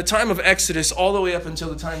from the time of Exodus all the way up until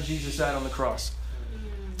the time Jesus died on the cross?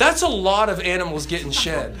 That's a lot of animals getting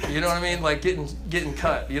shed. You know what I mean? Like getting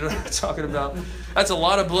cut. You know what I'm talking about? That's a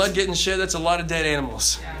lot of blood getting shed. That's a lot of dead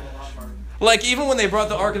animals. Like even when they brought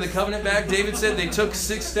the Ark of the Covenant back, David said they took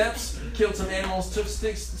 6 steps, killed some animals, took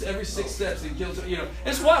every 6 steps, and killed some,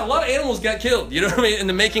 It's wild. A lot of animals got killed, you know what I mean, in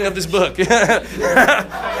the making of this book. That's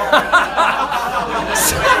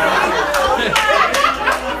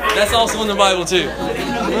also in the Bible too.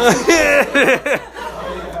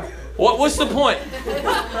 What's the point?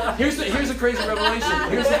 Here's a crazy revelation.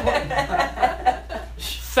 Here's the point.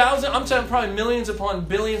 I'm telling probably millions upon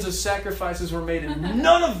billions of sacrifices were made, and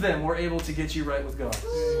none of them were able to get you right with God.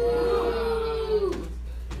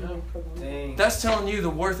 Dang. That's telling you the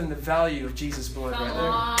worth and the value of Jesus' blood right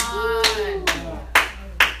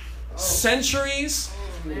there. Centuries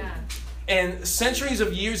and centuries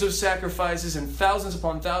of years of sacrifices, and thousands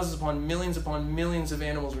upon millions of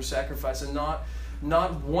animals were sacrificed, and not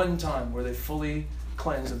one time were they fully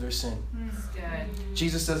cleansed of their sin. Good.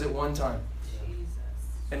 Jesus does it one time.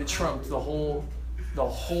 And it trumped the whole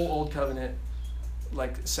old covenant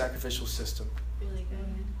like sacrificial system. Really good.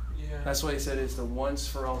 Yeah. That's why he said it's the once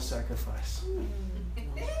for all sacrifice.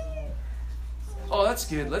 Oh, that's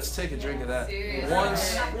good. Let's take a drink of that. Seriously.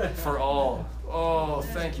 Once for all. Oh,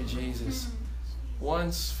 thank you, Jesus.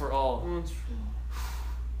 Once for all.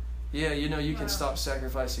 Yeah, you can stop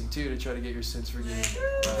sacrificing too to try to get your sins forgiven.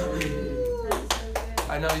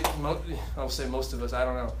 I know, I'll say most of us, I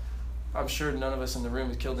don't know. I'm sure none of us in the room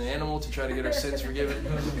has killed an animal to try to get our sins forgiven.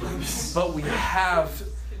 But we have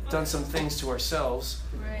done some things to ourselves.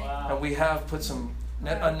 Right. And we have put some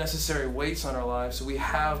unnecessary weights on our lives. So we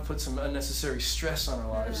have put some unnecessary stress on our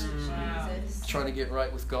lives. Wow. Trying to get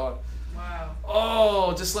right with God. Wow.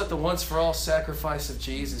 Oh, just let the once for all sacrifice of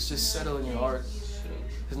Jesus just settle in your heart.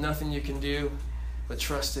 There's nothing you can do but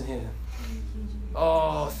trust in Him.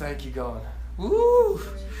 Oh, thank you, God. Woo!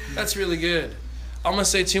 That's really good. I'm going to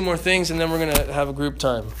say 2 more things, and then we're going to have a group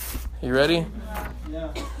time. You ready?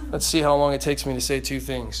 Yeah. Let's see how long it takes me to say 2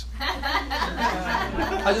 things.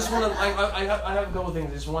 I just want to, I have a couple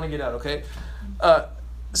things I just want to get out, okay?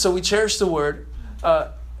 So we cherish the Word,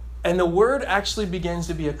 and the Word actually begins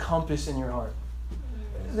to be a compass in your heart.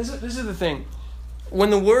 This is the thing.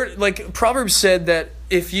 When the Word, like Proverbs said that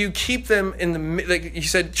if you keep them in the, like he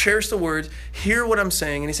said, cherish the words, hear what I'm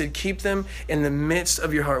saying, and he said, keep them in the midst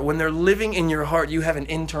of your heart. When they're living in your heart, you have an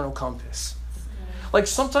internal compass. Like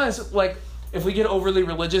sometimes, like if we get overly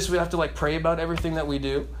religious, we have to like pray about everything that we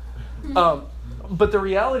do. But the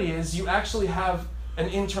reality is you actually have an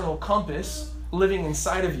internal compass living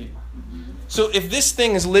inside of you. So if this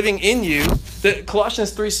thing is living in you, that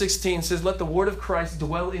Colossians 3:16 says, let the word of Christ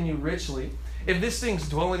dwell in you richly. If this thing's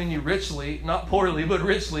dwelling in you richly, not poorly, but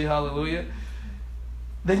richly, hallelujah,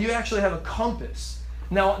 then you actually have a compass.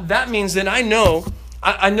 Now, that means that I know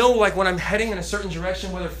like when I'm heading in a certain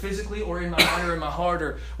direction, whether physically or in my mind or in my heart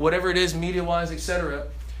or whatever it is, media-wise, etc.,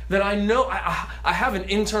 that I know I have an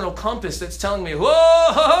internal compass that's telling me,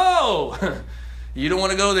 whoa, you don't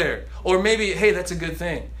want to go there. Or maybe, hey, that's a good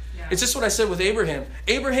thing. It's just what I said with Abraham.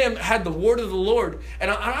 Abraham had the word of the Lord, and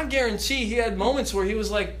I guarantee he had moments where he was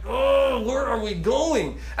like, oh, where are we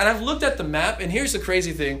going? And I've looked at the map, and here's the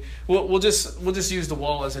crazy thing. We'll just use the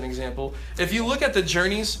wall as an example. If you look at the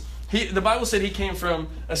journeys, the Bible said he came from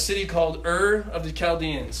a city called Ur of the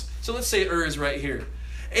Chaldeans. So let's say Ur is right here.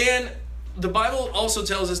 And the Bible also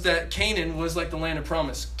tells us that Canaan was like the land of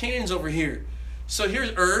promise. Canaan's over here. So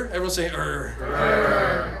here's Ur. Everyone say Ur.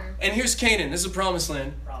 Ur. And here's Canaan. This is the promised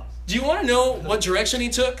land. Do you want to know what direction he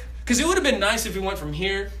took? Because it would have been nice if he went from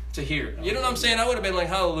here to here. You know what I'm saying? I would have been like,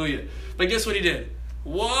 hallelujah. But guess what he did?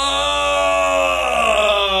 Whoa!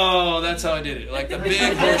 That's how I did it. Like the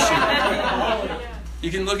big horseshoe. You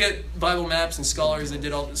can look at Bible maps and scholars. They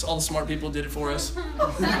did all this. All the smart people did it for us.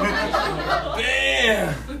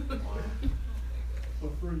 Bam!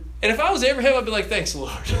 And if I was Abraham, I'd be like, thanks,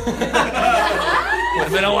 Lord. Would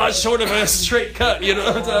have been a lot short of a straight cut, you know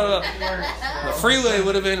what I'm talking about? The freeway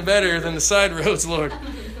would have been better than the side roads, Lord.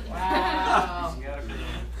 Wow.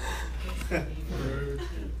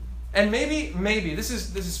 And maybe this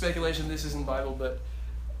is speculation. This isn't Bible, but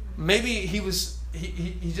maybe he was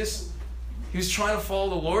trying to follow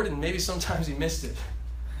the Lord, and maybe sometimes he missed it.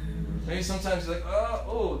 Maybe sometimes he's like,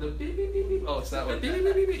 the beep beep beep beep. Oh, it's that way. Beep beep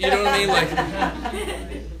beep beep. You know what I mean? Like,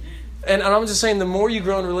 and I'm just saying, the more you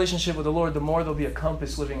grow in relationship with the Lord, the more there'll be a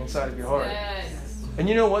compass living inside of your heart, Yes. and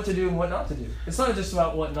you know what to do and what not to do. It's not just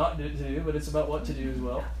about what not to do, but it's about what to do as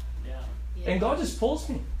well. And God just pulls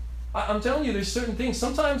me. I'm telling you, there's certain things.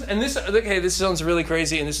 Sometimes, and this sounds really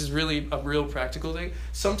crazy, and this is really a real practical thing.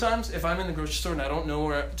 Sometimes, if I'm in the grocery store and I don't know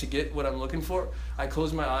where to get what I'm looking for, I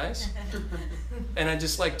close my eyes, and I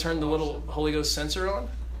just like turn the little Holy Ghost sensor on,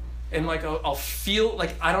 and like I'll feel,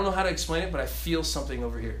 like, I don't know how to explain it, but I feel something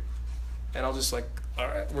over here, and I'll just like, all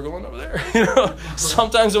right, we're going over there. You know,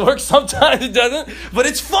 sometimes it works, sometimes it doesn't, but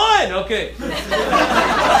it's fun. Okay.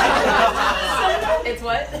 It's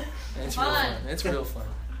what? It's real fun. It's real fun.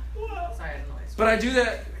 Sorry, noise. But I do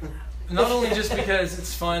that not only just because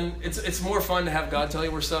it's fun. It's more fun to have God tell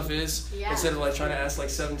you where stuff is instead of like trying to ask like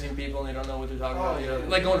 17 people and they don't know what they're talking about. You know,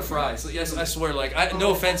 like going to Fry's. Yes, I swear. Like,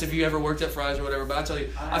 no offense if you ever worked at Fry's or whatever, but I tell you,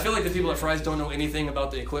 I feel like the people at Fry's don't know anything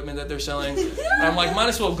about the equipment that they're selling. And I'm like, might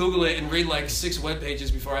as well Google it and read like 6 web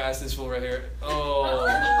pages before I ask this fool right here. Oh,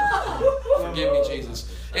 forgive me,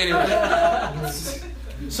 Jesus. Anyway,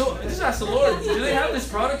 so just ask the Lord, do they have this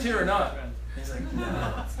product here or not? He's like, no.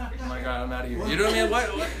 Oh my God, I'm out of here. You know what I mean?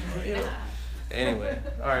 What? You know? Anyway,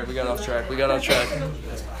 all right, we got off track.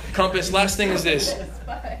 Compass. Last thing is this.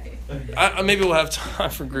 Maybe we'll have time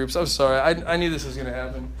for groups. I'm sorry. I knew this was going to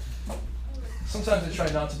happen. Sometimes I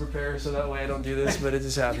try not to prepare so that way I don't do this, but it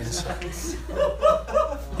just happens.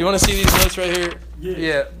 You want to see these notes right here?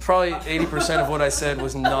 Yeah, probably 80% of what I said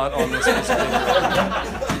was not on this piece of paper.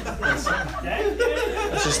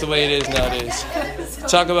 That's just the way it is nowadays.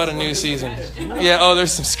 Talk about a new season. Yeah,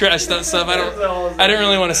 there's some scratched out stuff. I didn't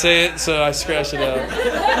really want to say it, so I scratched it out.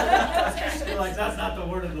 Like, that's not the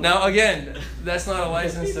word of the Lord. Now, again, that's not a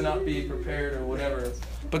license to not be prepared or whatever.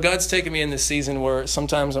 But God's taken me in this season where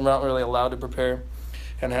sometimes I'm not really allowed to prepare.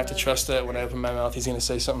 And I have to trust that when I open my mouth, He's going to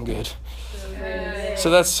say something good. So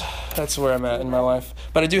that's where I'm at in my life.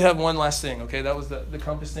 But I do have one last thing, okay? That was the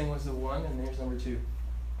compass thing was the one, and here's number 2.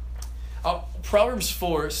 Proverbs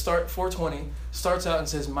 4:20 starts out and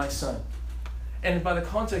says, my son. And by the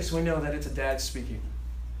context, we know that it's a dad speaking.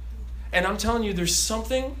 And I'm telling you, there's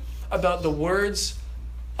something about the words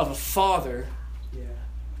of a father. Yeah.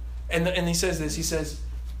 And he says this, he says,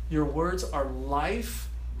 your words are life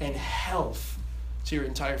and health to your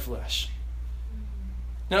entire flesh.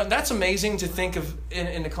 Now, that's amazing to think of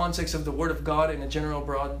in the context of the Word of God in a general,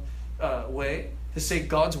 broad way. To say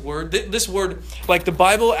God's Word. This word, like the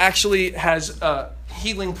Bible, actually has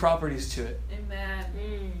healing properties to it. Amen.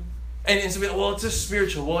 And it's just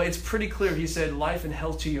spiritual. Well, it's pretty clear. He said life and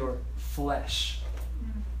health to your flesh.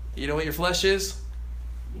 You know what your flesh is?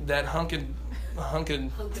 That hunkin' dunk.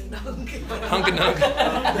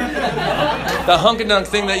 The hunkin' dunk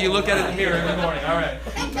thing that you look at in the mirror every morning. All right.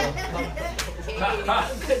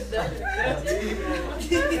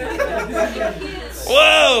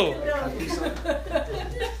 Whoa!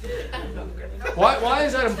 Why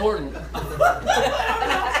is that important?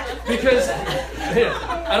 Because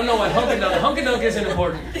I don't know why hunkin' dunk isn't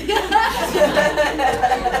important.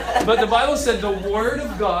 But the Bible said the Word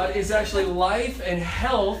of God is actually life and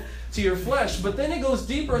health to your flesh. But then it goes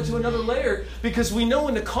deeper into another layer, because we know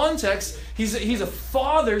in the context he's a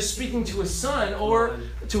father speaking to a son or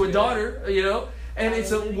to a daughter, you know. And it's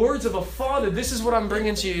the words of a father. This is what I'm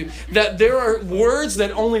bringing to you. That there are words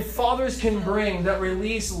that only fathers can bring that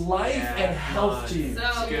release life and health to you.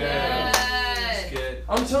 So good.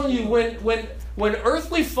 I'm telling you, when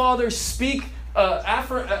earthly fathers speak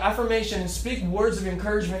affirmation and speak words of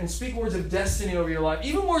encouragement and speak words of destiny over your life,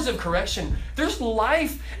 even words of correction, there's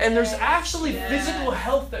life and there's actually physical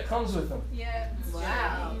health that comes with them. Yeah.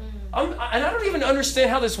 Wow. And I don't even understand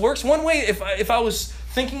how this works. One way, if I was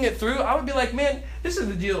thinking it through, I would be like, man, this is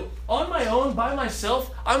the deal. On my own, by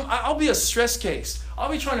myself, I'll be a stress case. I'll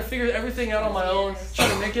be trying to figure everything out on my own,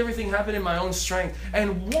 trying to make everything happen in my own strength.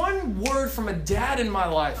 And one word from a dad in my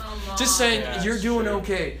life, just saying, you're doing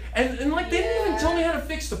okay. And like, they didn't even tell me how to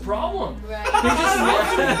fix the problem. They just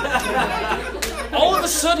all of a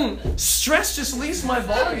sudden, stress just leaves my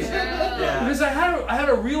body. Because I had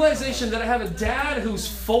a realization that I have a dad who's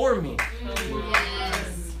for me.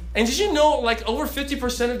 And did you know, like, over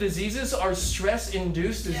 50% of diseases are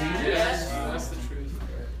stress-induced diseases? That's the truth.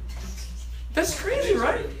 That's crazy,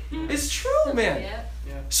 right? It's true, man.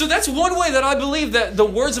 So that's one way that I believe that the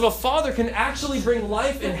words of a father can actually bring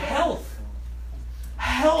life and health.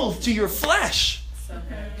 Health to your flesh.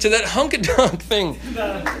 To that hunk-a-dunk thing.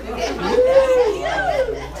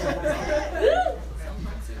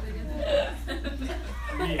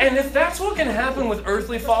 And if that's what can happen with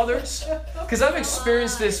earthly fathers, because I've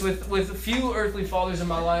experienced this with a few earthly fathers in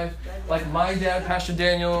my life, like my dad, Pastor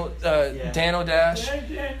Daniel, Dan O'Dash,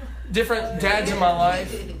 different dads in my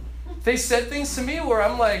life, they said things to me where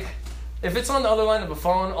I'm like, if it's on the other line of a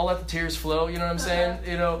phone, I'll let the tears flow, you know what I'm saying?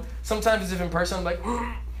 You know, sometimes if in person, I'm like,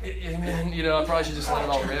 amen, you know, I probably should just let it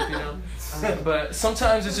all rip, you know? But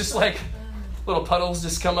sometimes it's just like, little puddles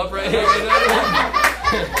just come up right here, you know?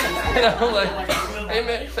 And I'm like,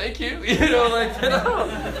 amen, thank you, you know, like, you know?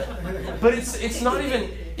 But it's not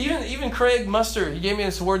even Craig Muster, he gave me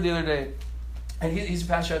this word the other day, and he's a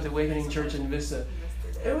pastor at the Awakening Church in Vista.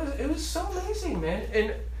 It was so amazing, man.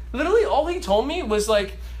 And literally all he told me was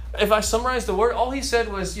like, if I summarize the word, all he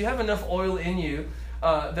said was, you have enough oil in you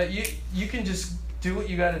that you can just do what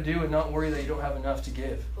you got to do and not worry that you don't have enough to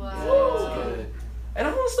give. Wow. And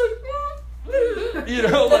I was like, you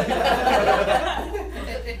know, like,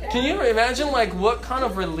 can you imagine like what kind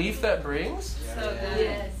of relief that brings? So good.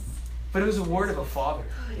 Yes. But it was a word of a father.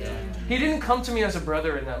 Yeah. He didn't come to me as a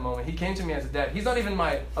brother in that moment. He came to me as a dad. He's not even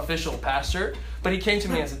my official pastor, but he came to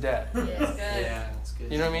me as a dad. Yes. Good. Yeah, that's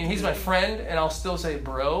good. You know what I mean? He's my friend, and I'll still say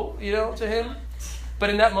bro, you know, to him. But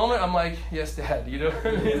in that moment, I'm like, yes, Dad. You know what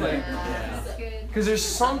I mean? Like, That's good. because there's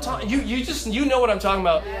sometimes you know what I'm talking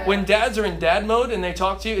about. Yeah. When dads are in dad mode and they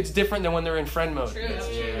talk to you, it's different than when they're in friend mode. True. It's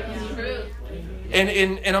true.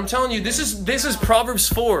 And I'm telling you, this is Proverbs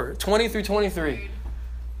 4:20 through 23.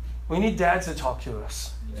 We need dads to talk to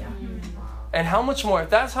us. Yeah. And how much more, if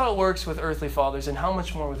that's how it works with earthly fathers, and how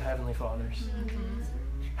much more with heavenly fathers?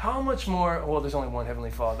 How much more, well, there's only one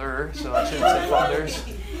heavenly father, so I shouldn't say fathers.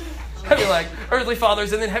 I'd be like, earthly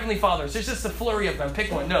fathers and then heavenly fathers. There's just a flurry of them.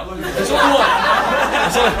 Pick one. No. There's only one.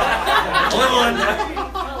 There's only one.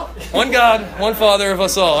 One God, one Father of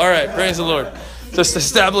us all. All right, praise the Lord. Just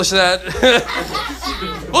establish that.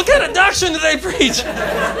 What kind of doctrine do they preach?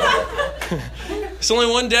 There's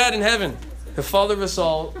only one dad in heaven, the Father of us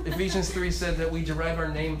all. Ephesians 3 said that we derive our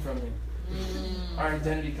name from him. Our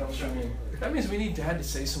identity comes from him. That means we need dad to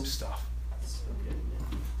say some stuff.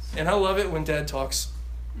 And I love it when dad talks.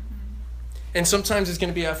 And sometimes it's going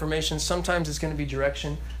to be affirmation. Sometimes it's going to be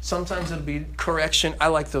direction. Sometimes it'll be correction. I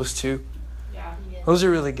like those too. Yeah. Those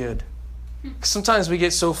are really good. Sometimes we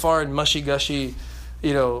get so far in mushy-gushy,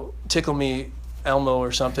 you know, tickle me Elmo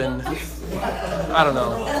or something. I don't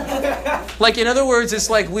know. Like, in other words, it's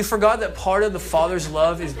like we forgot that part of the Father's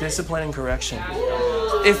love is discipline and correction.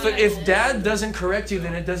 If Dad doesn't correct you,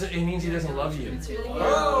 then it means he doesn't love you.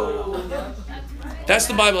 That's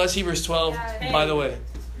the Bible. That's Hebrews 12, by the way.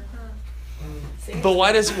 But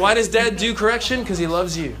why does Dad do correction? Because he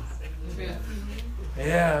loves you.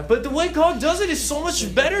 Yeah, but the way God does it is so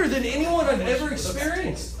much better than anyone I've ever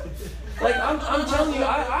experienced. Like, I'm telling you,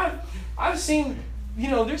 I've seen, you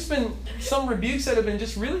know, there's been some rebukes that have been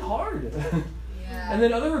just really hard. And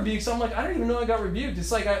then other rebukes, I'm like, I don't even know I got rebuked.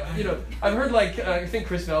 It's like, I've heard, like, I think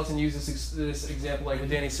Chris Valentin used this example, like, with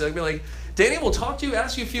Danny Silk. But, like, Danny will talk to you,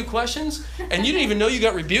 ask you a few questions, and you didn't even know you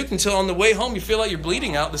got rebuked until on the way home you feel like you're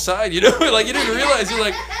bleeding out the side, you know? Like, you didn't realize, you're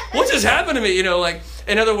like, what just happened to me? You know, like,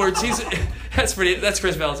 in other words, that's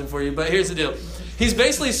Chris Valentin for you, but here's the deal. He's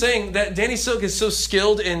basically saying that Danny Silk is so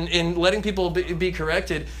skilled in letting people be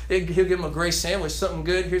corrected. He'll give them a grace sandwich, something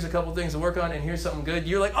good. Here's a couple things to work on, and here's something good.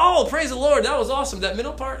 You're like, oh, praise the Lord, that was awesome. That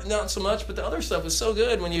middle part, not so much, but the other stuff was so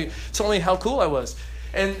good when you told me how cool I was.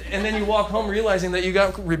 And then you walk home realizing that you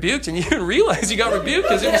got rebuked, and you didn't realize you got rebuked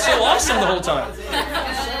because it was so awesome the whole time.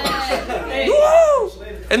 Woo!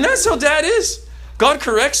 And that's how Dad is. God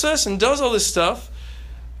corrects us and does all this stuff,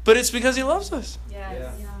 but it's because he loves us.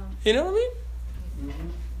 Yes. You know what I mean?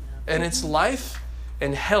 And it's life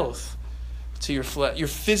and health to your flesh. Your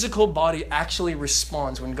physical body actually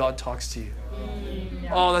responds when God talks to you.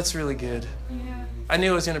 Oh, that's really good. I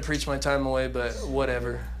knew I was going to preach my time away, but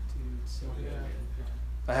whatever.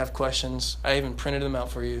 I have questions. I even printed them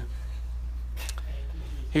out for you.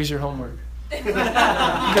 Here's your homework.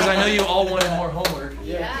 Because I know you all wanted more homework.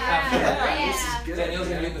 Danielle's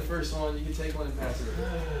going to get the first one. You can take one and pass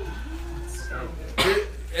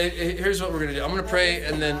it. Here's what we're going to do. I'm going to pray,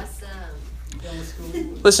 and then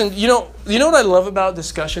Listen, you know what I love about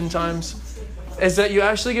discussion times? Is that you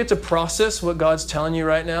actually get to process what God's telling you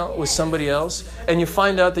right now with somebody else, and you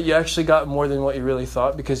find out that you actually got more than what you really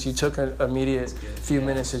thought because you took an immediate few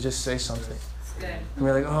minutes to just say something. And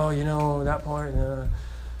you're like, oh, that part,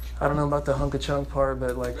 I don't know about the hunk of chunk part,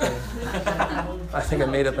 but like, I think I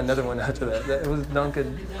made up another one after that. It was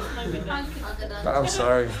Duncan. I'm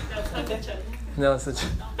sorry. No, it's such.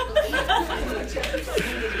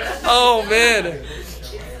 Oh man.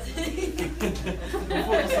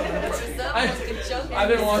 I've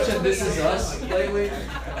been watching This Is Us lately.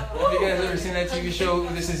 Have you guys ever seen that TV show,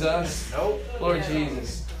 This Is Us? Nope. Lord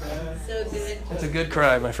Jesus. So good. It's a good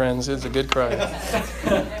cry, my friends. It's a good cry.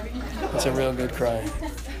 It's a real good cry.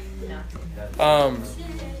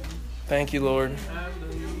 Thank you, Lord.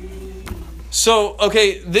 So,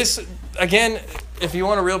 okay, this, again, if you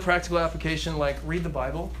want a real practical application, like, read the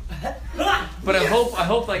Bible. But I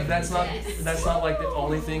hope like that's not like the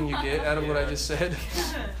only thing you get out of what I just said.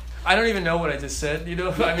 I don't even know what I just said,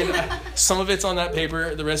 I mean, some of it's on that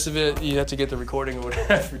paper, the rest of it you have to get the recording or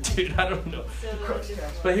whatever, dude. I don't know.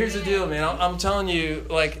 But here's the deal, man. I'm telling you,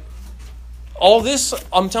 like, all of this,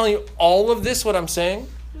 what I'm saying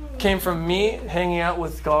came from me hanging out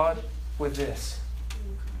with God with this,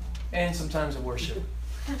 and sometimes of worship.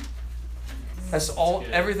 That's all,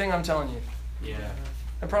 everything I'm telling you. Yeah.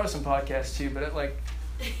 And probably some podcasts too, but like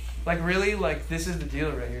really, like, this is the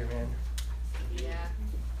deal right here, man. Yeah.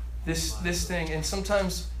 This thing, and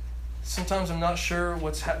sometimes I'm not sure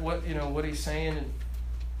what he's saying,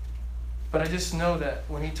 but I just know that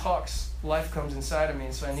when he talks, life comes inside of me,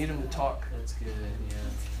 and so I need him to talk. That's good, yeah.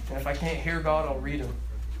 And if I can't hear God, I'll read him.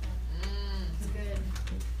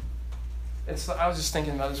 That's good. I was just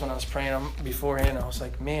thinking about this when I was praying beforehand. I was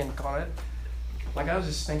like, man, God, I was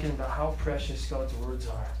just thinking about how precious God's words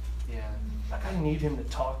are. Yeah. Like, I need him to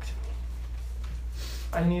talk to me.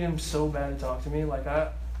 I need him so bad to talk to me. Like,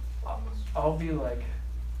 I'll be like,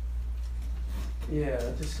 yeah,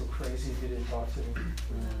 I'd just go crazy if he didn't talk to me.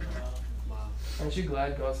 Wow. Aren't you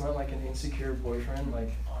glad God's not like an insecure boyfriend?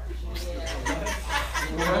 Like,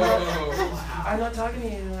 I'm not talking to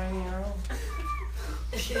you right now.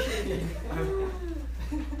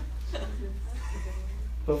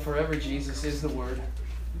 But forever Jesus is the Word,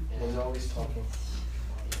 and He's always talking.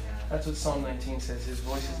 That's what Psalm 19 says. His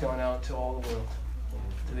voice is going out to all the world,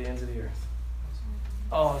 to the ends of the earth.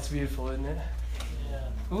 Oh, it's beautiful, isn't it? Yeah.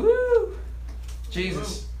 Woo!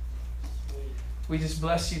 Jesus, we just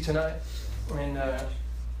bless you tonight. And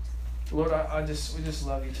Lord, we just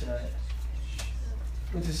love you tonight.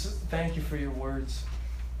 We just thank you for your words.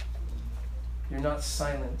 You're not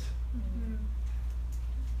silent.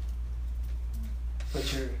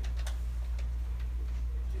 But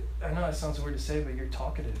I know it sounds weird to say, but you're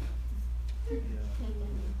talkative.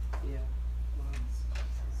 Yeah.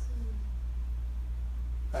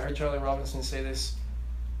 I heard Charlie Robinson say this,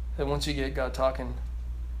 that once you get God talking,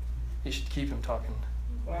 you should keep him talking.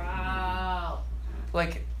 Wow.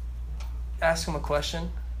 Like, ask him a question,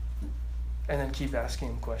 and then keep asking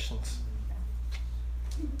him questions.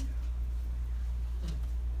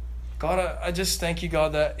 God, I just thank you,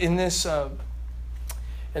 God, that in this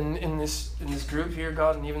in this group here,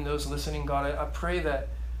 God, and even those listening, God, I pray that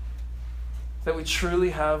we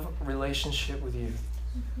truly have a relationship with you.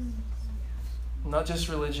 Not just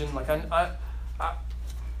religion. Like, I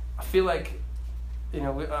feel like,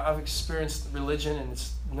 I've experienced religion, and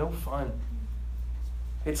it's no fun.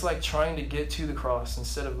 It's like trying to get to the cross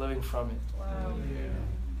instead of living from it. Wow.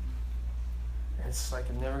 And it's like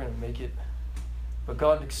I'm never going to make it. But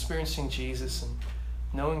God, experiencing Jesus and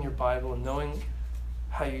knowing your Bible and knowing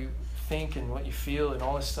how you think and what you feel and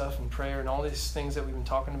all this stuff and prayer and all these things that we've been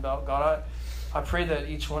talking about, God, I pray that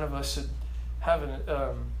each one of us should have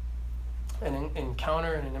an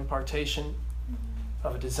encounter and an impartation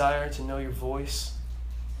of a desire to know your voice,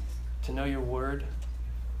 to know your word,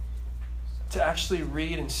 to actually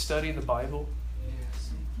read and study the Bible.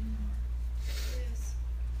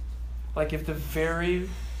 Like, if the very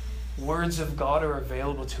words of God are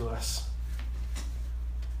available to us,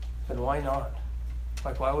 then why not?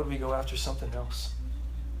 Like, why would we go after something else?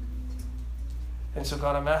 And so,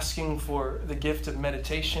 God, I'm asking for the gift of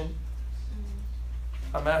meditation.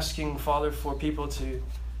 I'm asking, Father, for people to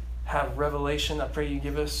have revelation. I pray you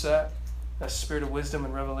give us that spirit of wisdom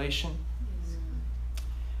and revelation.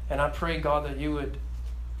 And I pray, God, that you would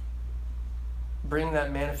bring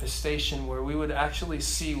that manifestation where we would actually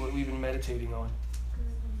see what we've been meditating on.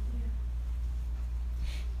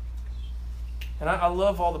 And I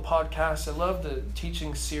love all the podcasts. I love the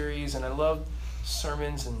teaching series, and I love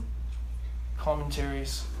sermons and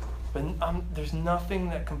commentaries. But there's nothing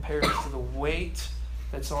that compares to the weight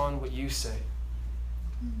that's on what you say.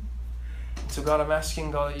 So God, I'm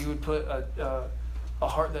asking, God, that you would put a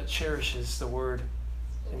heart that cherishes the word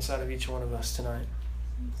inside of each one of us tonight.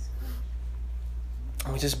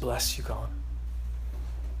 And we just bless you, God.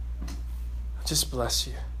 Just bless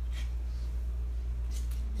you.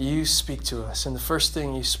 You speak to us. And the first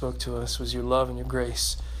thing you spoke to us was your love and your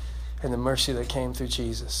grace and the mercy that came through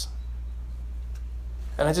Jesus.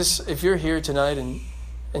 And if you're here tonight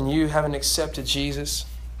and you haven't accepted Jesus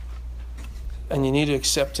and you need to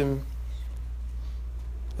accept him,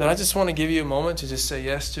 then I just want to give you a moment to just say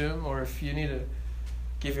yes to him. Or if you need to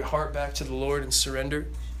give your heart back to the Lord and surrender.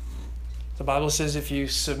 The Bible says if you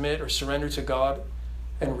submit or surrender to God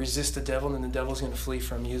and resist the devil, then the devil's going to flee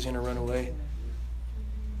from you. He's going to run away.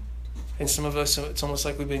 And some of us, it's almost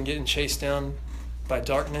like we've been getting chased down by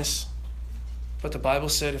darkness. But the Bible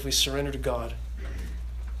said if we surrender to God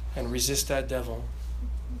and resist that devil,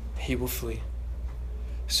 he will flee.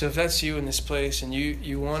 So if that's you in this place and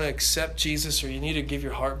you want to accept Jesus, or you need to give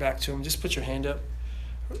your heart back to him, just put your hand up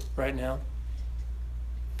right now.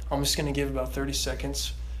 I'm just going to give about 30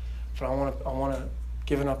 seconds, but I want to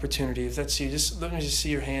give an opportunity. If that's you, just let me just see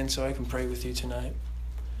your hand so I can pray with you tonight.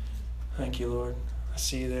 Thank you, Lord. I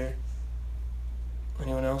see you there.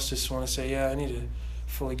 Anyone else just want to say, yeah, I need to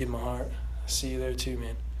fully give my heart? I see you there too,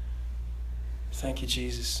 man. Thank you,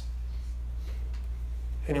 Jesus.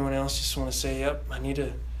 Anyone else just want to say, yep, I need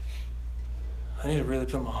to really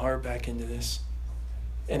put my heart back into this.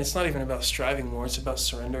 And it's not even about striving more, it's about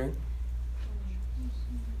surrendering.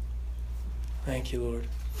 Thank you, Lord.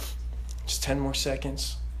 Just 10 more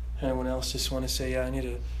seconds. Anyone else just want to say, yeah, I need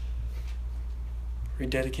to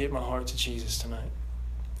rededicate my heart to Jesus tonight?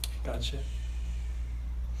 Gotcha.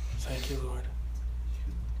 Thank you, Lord.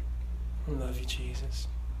 I love you, Jesus.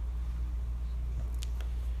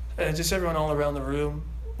 And just everyone all around the room,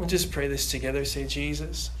 we'll just pray this together. Say,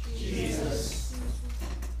 Jesus, Jesus,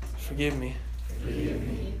 forgive me. forgive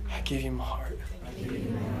me. I give you my heart. I give you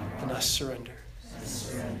my heart. And I surrender. I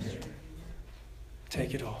surrender.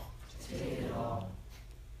 Take it all. Take it all.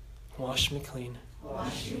 Wash me clean.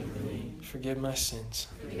 Wash me clean. Forgive my sins.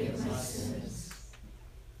 Forgive my sins.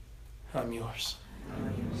 I'm yours.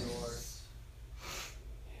 I'm yours.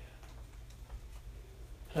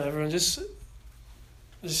 Everyone, just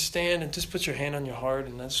stand and just put your hand on your heart,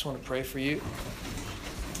 and I just want to pray for you.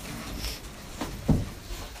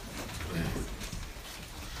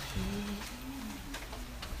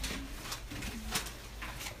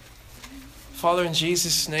 Father, in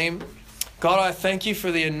Jesus' name, God, I thank you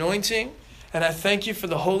for the anointing, and I thank you for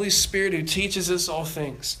the Holy Spirit who teaches us all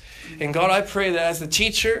things. And God, I pray that as the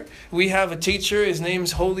teacher, we have a teacher, his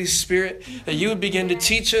name's Holy Spirit, that you would begin to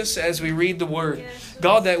teach us as we read the Word.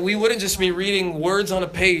 God, that we wouldn't just be reading words on a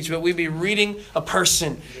page, but we'd be reading a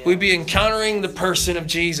person. We'd be encountering the person of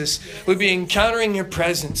Jesus. We'd be encountering your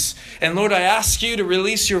presence. And Lord, I ask you to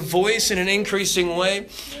release your voice in an increasing way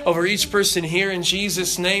over each person here in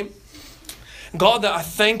Jesus' name. God, that I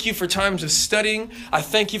thank you for times of studying. I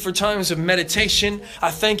thank you for times of meditation. I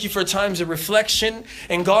thank you for times of reflection.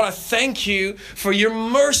 And God, I thank you for your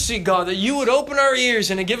mercy, God, that you would open our ears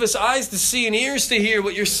and to give us eyes to see and ears to hear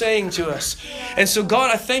what you're saying to us. And so, God,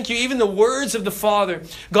 I thank you, even the words of the Father,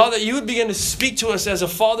 God, that you would begin to speak to us as a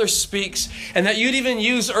father speaks, and that you'd even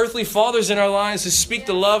use earthly fathers in our lives to speak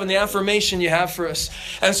the love and the affirmation you have for us.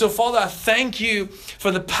 And so, Father, I thank you for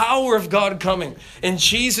the power of God coming. In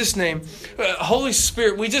Jesus' name, Holy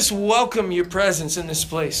Spirit, we just welcome your presence in this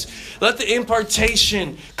place. Let the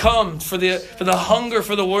impartation come for the hunger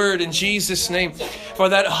for the word in Jesus' name. For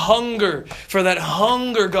that hunger,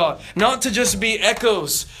 God. Not to just be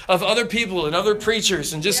echoes of other people and other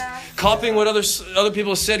preachers and just copying what other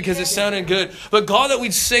people said because it sounded good. But God, that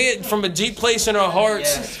we'd say it from a deep place in our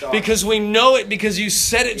hearts because we know it, because you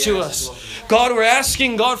said it to us. God, we're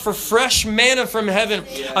asking, God, for fresh manna from heaven.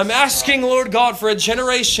 I'm asking, Lord God, for a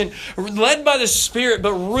generation led by the Spirit,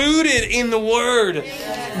 but rooted in the Word.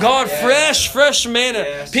 God, fresh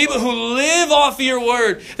manna. People who live off of your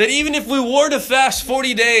Word. That even if we were to fast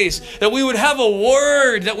 40 days, that we would have a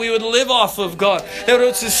Word that we would live off of, God. That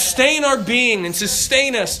would sustain our being and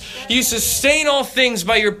sustain us. You sustain all things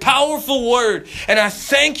by your powerful Word. And I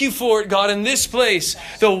thank you for it, God, in this place.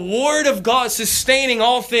 The Word of God sustaining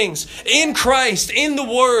all things. In Christ, in the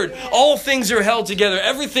Word, all things are held together.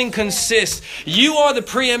 Everything consists. You are the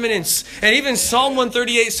preeminence. And even Psalm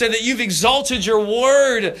 138 said that you've exalted your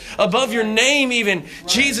Word above your name even.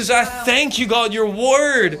 Jesus, I thank you, God, your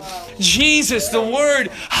Word. Jesus, the Word,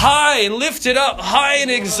 high and lifted up, high and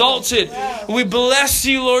exalted. We bless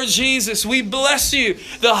you, Lord Jesus. We bless you,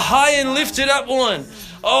 the high and lifted up one.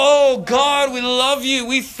 Oh, God, we love you.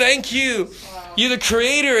 We thank you. You're the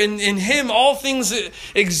creator. In Him, all things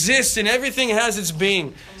exist and everything has its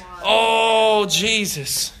being. Oh,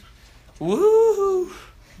 Jesus. Woo-hoo.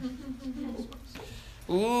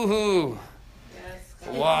 Woo-hoo.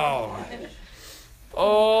 Wow.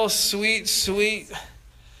 Oh, sweet, sweet.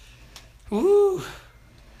 Woo.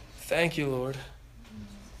 Thank you, Lord.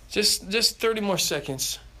 Just 30 more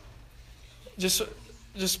seconds. Just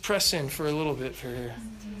press in for a little bit for here.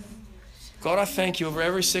 God, I thank you over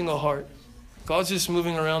every single heart. God's just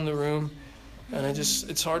moving around the room, and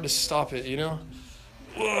it's hard to stop it, you know?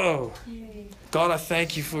 Whoa. God, I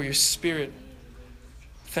thank you for your Spirit.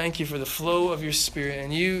 Thank you for the flow of your Spirit.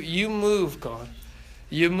 And you move, God.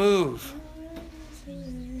 You move.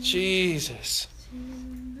 Jesus.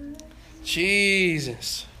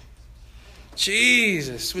 Jesus.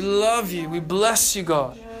 Jesus. We love you. We bless you,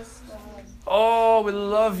 God. Oh, we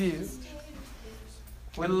love you.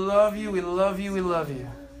 We love you. We love you. We love you.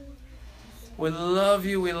 We love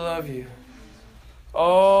you. We love you.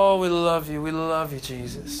 Oh, we love you. We love you,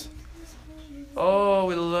 Jesus. Oh,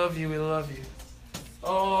 we love you. We love you.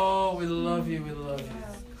 Oh, we love you. We love you.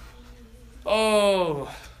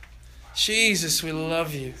 Oh, Jesus, we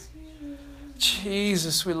love you.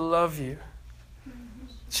 Jesus, we love you.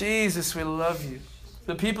 Jesus, we love you.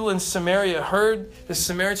 The people in Samaria heard the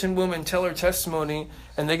Samaritan woman tell her testimony,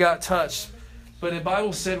 and they got touched. But the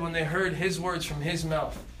Bible said when they heard his words from his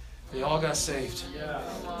mouth, they all got saved.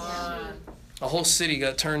 The whole city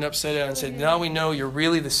got turned upside down and said, now we know you're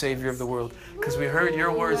really the Savior of the world because we heard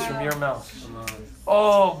your words from your mouth.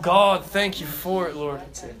 Oh, God, thank you for it, Lord.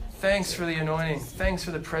 Thanks for the anointing. Thanks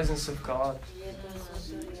for the presence of God.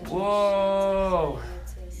 Whoa.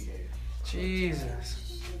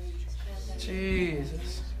 Jesus.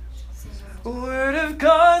 Jesus. Word of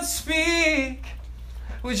God, speak.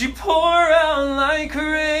 Would you pour out like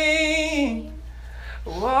rain?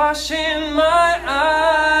 Washing my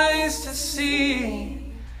eyes to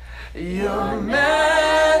see your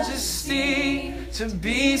majesty, to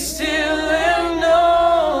be still and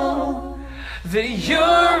know that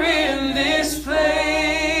you're in this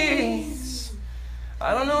place.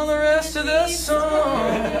 I don't know the rest of the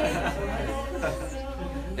song.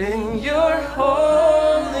 In your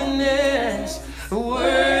holiness,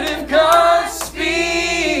 word of God,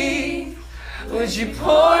 speak. Would you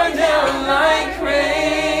pour down like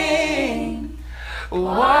rain,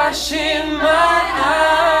 washing my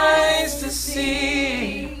eyes to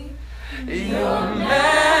see your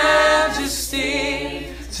majesty,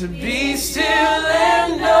 to be still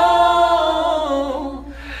and know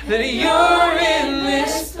that you're in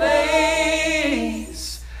this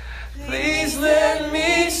place. Please let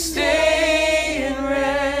me stay and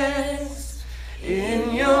rest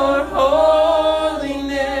in your holiness.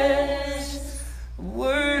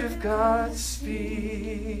 Word of God,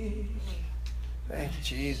 speak. Thank you,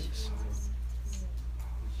 Jesus.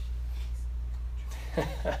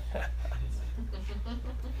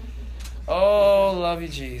 Oh, love you,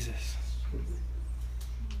 Jesus.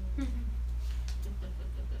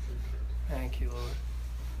 Thank you, Lord.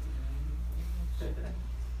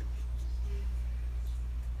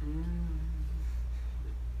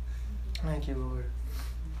 Thank you, Lord.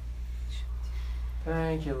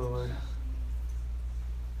 Thank you, Lord.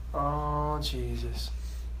 Oh, Jesus.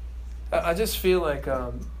 I just feel like,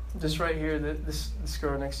 just right here, this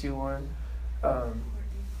girl next to you, Lauren,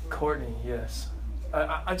 Courtney, yes.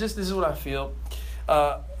 I just, this is what I feel.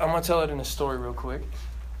 I'm going to tell it in a story real quick.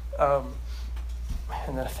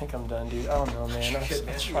 And then I think I'm done, dude. I don't know, man.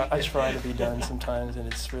 I try to be done sometimes, and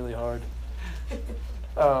it's really hard.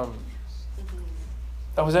 I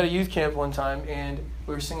was at a youth camp one time, and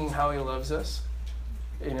we were singing How He Loves Us,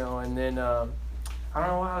 you know, and then I don't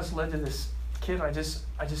know why I was led to this kid. I just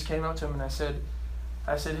came out to him and I said,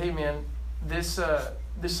 hey, man, this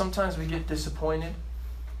sometimes we get disappointed,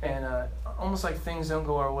 and almost like things don't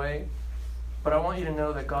go our way, but I want you to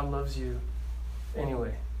know that God loves you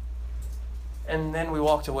anyway. And then we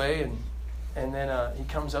walked away, and then he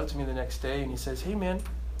comes up to me the next day and he says, hey, man,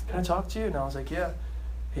 can I talk to you? And I was like, yeah.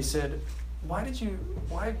 He said, why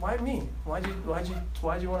me? Why'd you want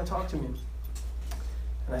to talk to me?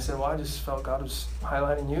 And I said, well, I just felt God was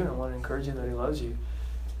highlighting you, and I want to encourage you that He loves you.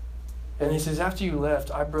 And he says, after you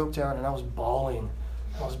left, I broke down and I was bawling.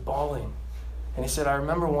 And he said, I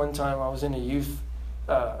remember one time I was in a youth,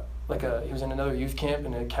 he was in another youth camp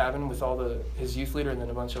in a cabin with his youth leader and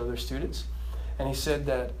then a bunch of other students. And he said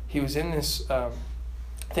that he was in this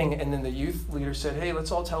thing, and then the youth leader said, hey,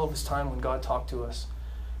 let's all tell of this time when God talked to us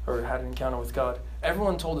or had an encounter with God.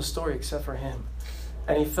 Everyone told a story except for him.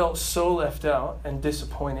 And he felt so left out and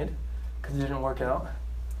disappointed because it didn't work out.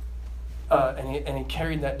 and he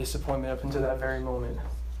carried that disappointment up into that very moment.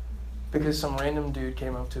 Because some random dude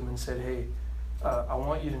came up to him and said, hey, I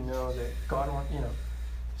want you to know that God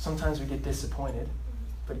sometimes we get disappointed,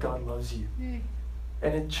 but God loves you.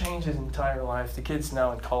 And it changed his entire life. The kid's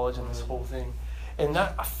now in college and this whole thing. And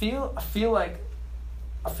that I feel like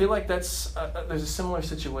that's there's a similar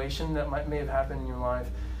situation that may have happened in your life.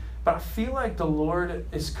 But I feel like the Lord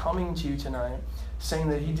is coming to you tonight, saying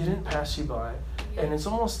that He didn't pass you by. And it's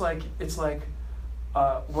almost like,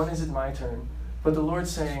 when is it my turn? But the Lord's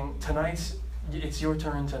saying, tonight, it's your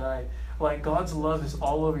turn tonight. Like God's love is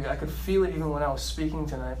all over you. I could feel it even when I was speaking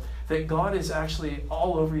tonight, that God is actually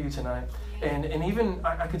all over you tonight. And even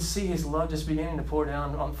I could see His love just beginning to pour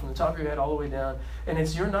down from the top of your head all the way down. And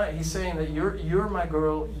it's your night. He's saying that you're my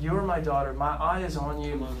girl, you're my daughter. My eye is on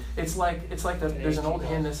you. It's like there's an old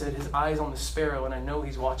hymn that said, His eye is on the sparrow, and I know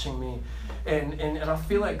He's watching me. And I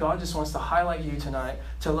feel like God just wants to highlight you tonight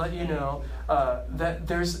to let you know that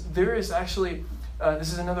there is actually.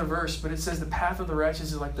 This is another verse, but it says the path of the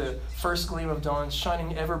righteous is like the first gleam of dawn,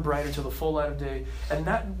 shining ever brighter till the full light of day. And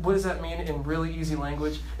what does that mean in really easy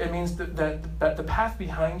language? It means that the path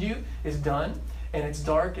behind you is done, and it's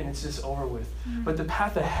dark, and it's just over with. But the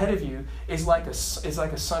path ahead of you is like a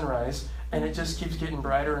sunrise, and it just keeps getting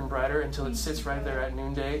brighter and brighter until it sits right there at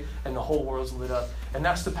noonday, and the whole world's lit up. And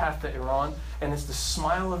that's the path that you're on, and it's the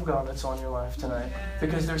smile of God that's on your life tonight.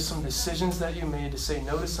 Because there's some decisions that you made to say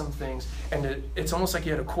no to some things, and it's almost like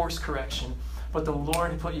you had a course correction. But the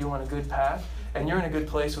Lord put you on a good path, and you're in a good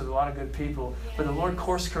place with a lot of good people. But the Lord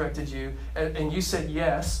course corrected you, and you said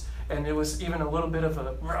yes, and it was even a little bit of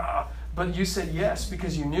a rah. But you said yes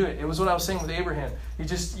because you knew it. It was what I was saying with Abraham.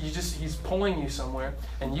 He's pulling you somewhere,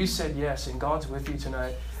 and you said yes, and God's with you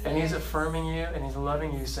tonight, and He's affirming you, and He's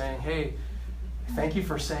loving you, saying, "Hey, thank you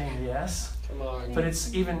for saying yes." Come on. But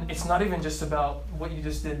it's not even just about what you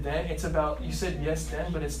just did then. It's about, you said yes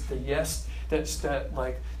then, but it's the yes that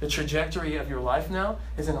like the trajectory of your life now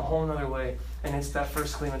is in a whole nother way, and it's that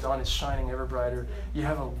first gleam of dawn is shining ever brighter. You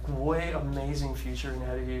have a way amazing future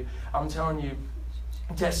ahead of you. I'm telling you.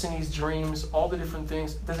 Destinies, dreams, all the different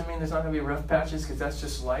things. Doesn't mean there's not going to be rough patches, because that's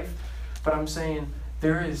just life. But I'm saying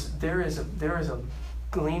there is a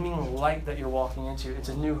gleaming light that you're walking into. It's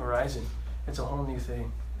a new horizon. It's a whole new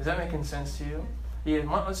thing. Is that making sense to you? Yeah. I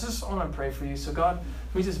want to pray for you. So God,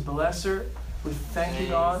 we just bless her. We thank you,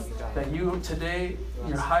 God, that you today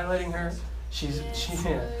you're highlighting her.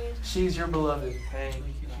 She's your beloved.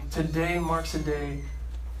 Today marks a day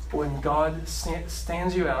when God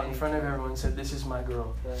stands you out in front of everyone and said, "This is my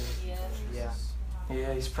girl."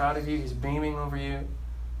 Yeah, He's proud of you. He's beaming over you.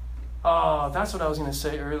 Oh, that's what I was going to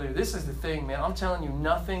say earlier. This is the thing, man. I'm telling you,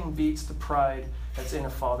 nothing beats the pride that's in a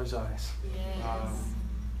father's eyes.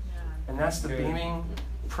 And that's the beaming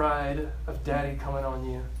pride of Daddy coming on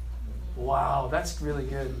you. Wow, that's really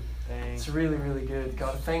good. It's really, really good.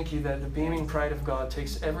 God, thank you that the beaming pride of God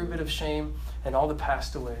takes every bit of shame and all the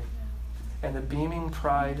past away. And the beaming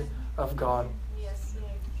pride of God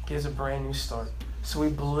gives a brand new start. So we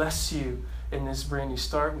bless you in this brand new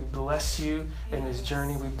start. We bless you in this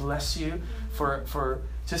journey. We bless you for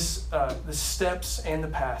just the steps and the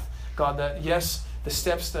path. God, that yes, the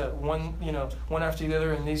steps that one after the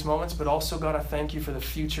other in these moments, but also, God, I thank you for the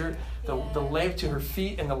future, the lamp to her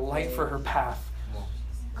feet and the light for her path.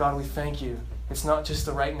 God, we thank you. It's not just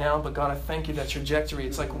the right now, but God, I thank you that trajectory.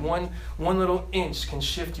 It's like one little inch can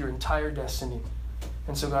shift your entire destiny.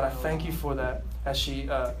 And so, God, I thank you for that as she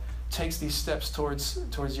takes these steps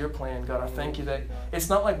towards your plan. God, I thank you that it's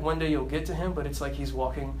not like one day you'll get to Him, but it's like He's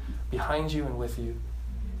walking behind you and with you.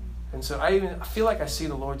 And so I feel like I see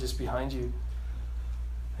the Lord just behind you.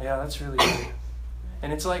 Yeah, that's really good.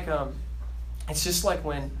 And it's like it's just like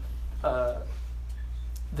when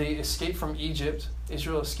they escaped from Egypt.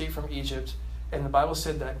 Israel escaped from Egypt. And the Bible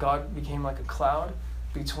said that God became like a cloud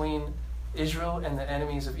between Israel and the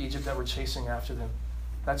enemies of Egypt that were chasing after them.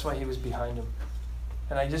 That's why He was behind them.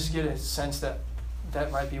 And I just get a sense that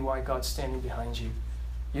might be why God's standing behind you.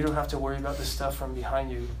 You don't have to worry about the stuff from behind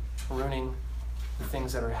you ruining the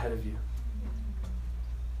things that are ahead of you.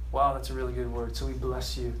 Wow, that's a really good word. So we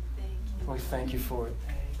bless you. And we thank you for it.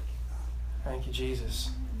 Thank you,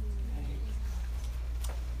 Jesus.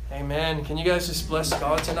 Amen. Can you guys just bless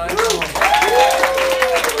God tonight?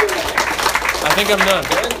 I think I'm done.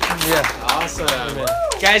 Yeah. Awesome. Amen.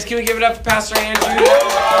 Guys, can we give it up for Pastor Andrew? That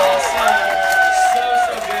was awesome. So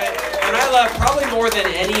good. And I love, probably more than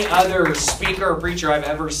any other speaker or preacher I've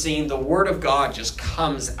ever seen, the Word of God just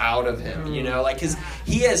comes out of him, like, because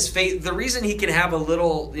he has faith. The reason he can have a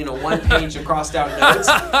little, one page of crossed out notes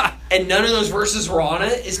and none of those verses were on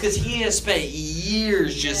it is because he has spent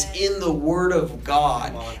years just in the Word of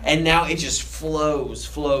God, and now it just flows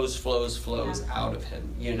out of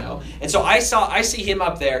him, you know. And so I see him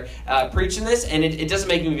up there preaching this, and it doesn't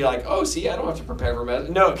make me be like, oh, see, I don't have to prepare for it.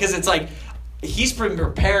 No, because it's like, he's been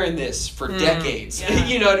preparing this for decades. Yeah.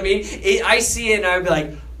 You know what I mean? I see it, and I'd be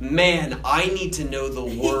like, man, I need to know the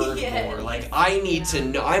Word Yes. more. Like, I need to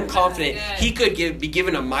know. I'm confident he could be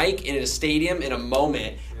given a mic in a stadium in a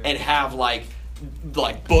moment and have like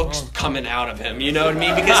books coming out of him. You know what I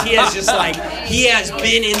mean? Because he has he has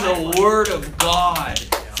been in the Word of God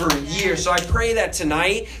for years. So I pray that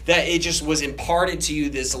tonight that it just was imparted to you,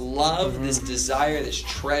 this love, this desire, this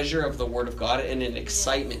treasure of the Word of God, and an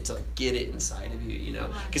excitement to get it inside of you, you know,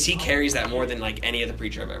 because he carries that more than like any other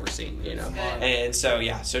preacher I've ever seen, you know. And so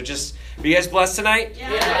so just, are you guys blessed tonight?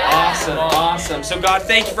 Awesome. So God,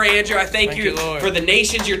 thank you for Andrew. I thank you Lord. for the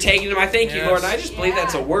nations you're taking him. I thank you, Lord. And I just believe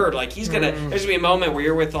that's a word. Like, he's gonna, there's gonna be a moment where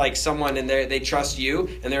you're with like someone and they trust you,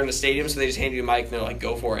 and they're in a stadium, so they just hand you a mic and they're like,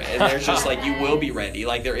 go for it. And there's just like, you will be ready.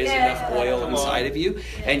 Like, there is enough oil inside of you,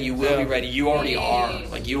 and you will be ready. You already are.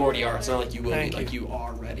 Like, you already are. It's not like you will be. Like, you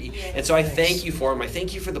are ready. And so I thank you for him. I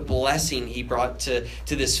thank you for the blessing he brought to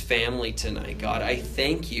this family tonight, God. I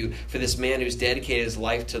thank you for this man who's dedicated his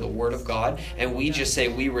life to the Word of God. And we just say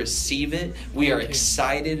we receive it. We are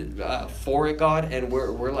excited for it, God. And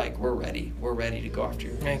we're ready. We're ready to go after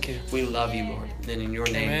you. Thank you. We love you, Lord. And in your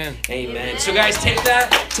name, Amen. amen. So guys, take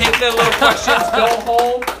the little questions, go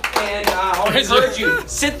home, and I'll encourage you,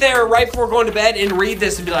 sit there right before going to bed and read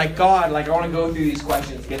this and be like, God, like, I want to go through these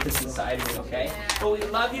questions, get this inside of me, okay? But we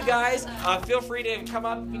love you guys. Feel free to come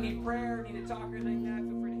up if you need prayer, need to talk or anything like that.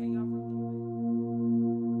 Feel free to hang out for a little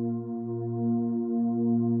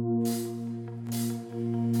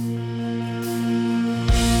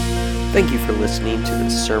bit. Thank you for listening to the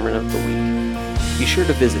Sermon of the Week. Be sure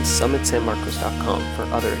to visit summitsanmarcos.com for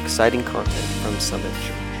other exciting content from Summit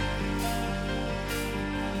Church.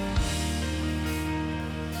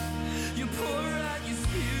 You pour out your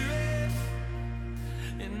spirit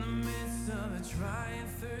in the midst of a trying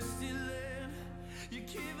thirst.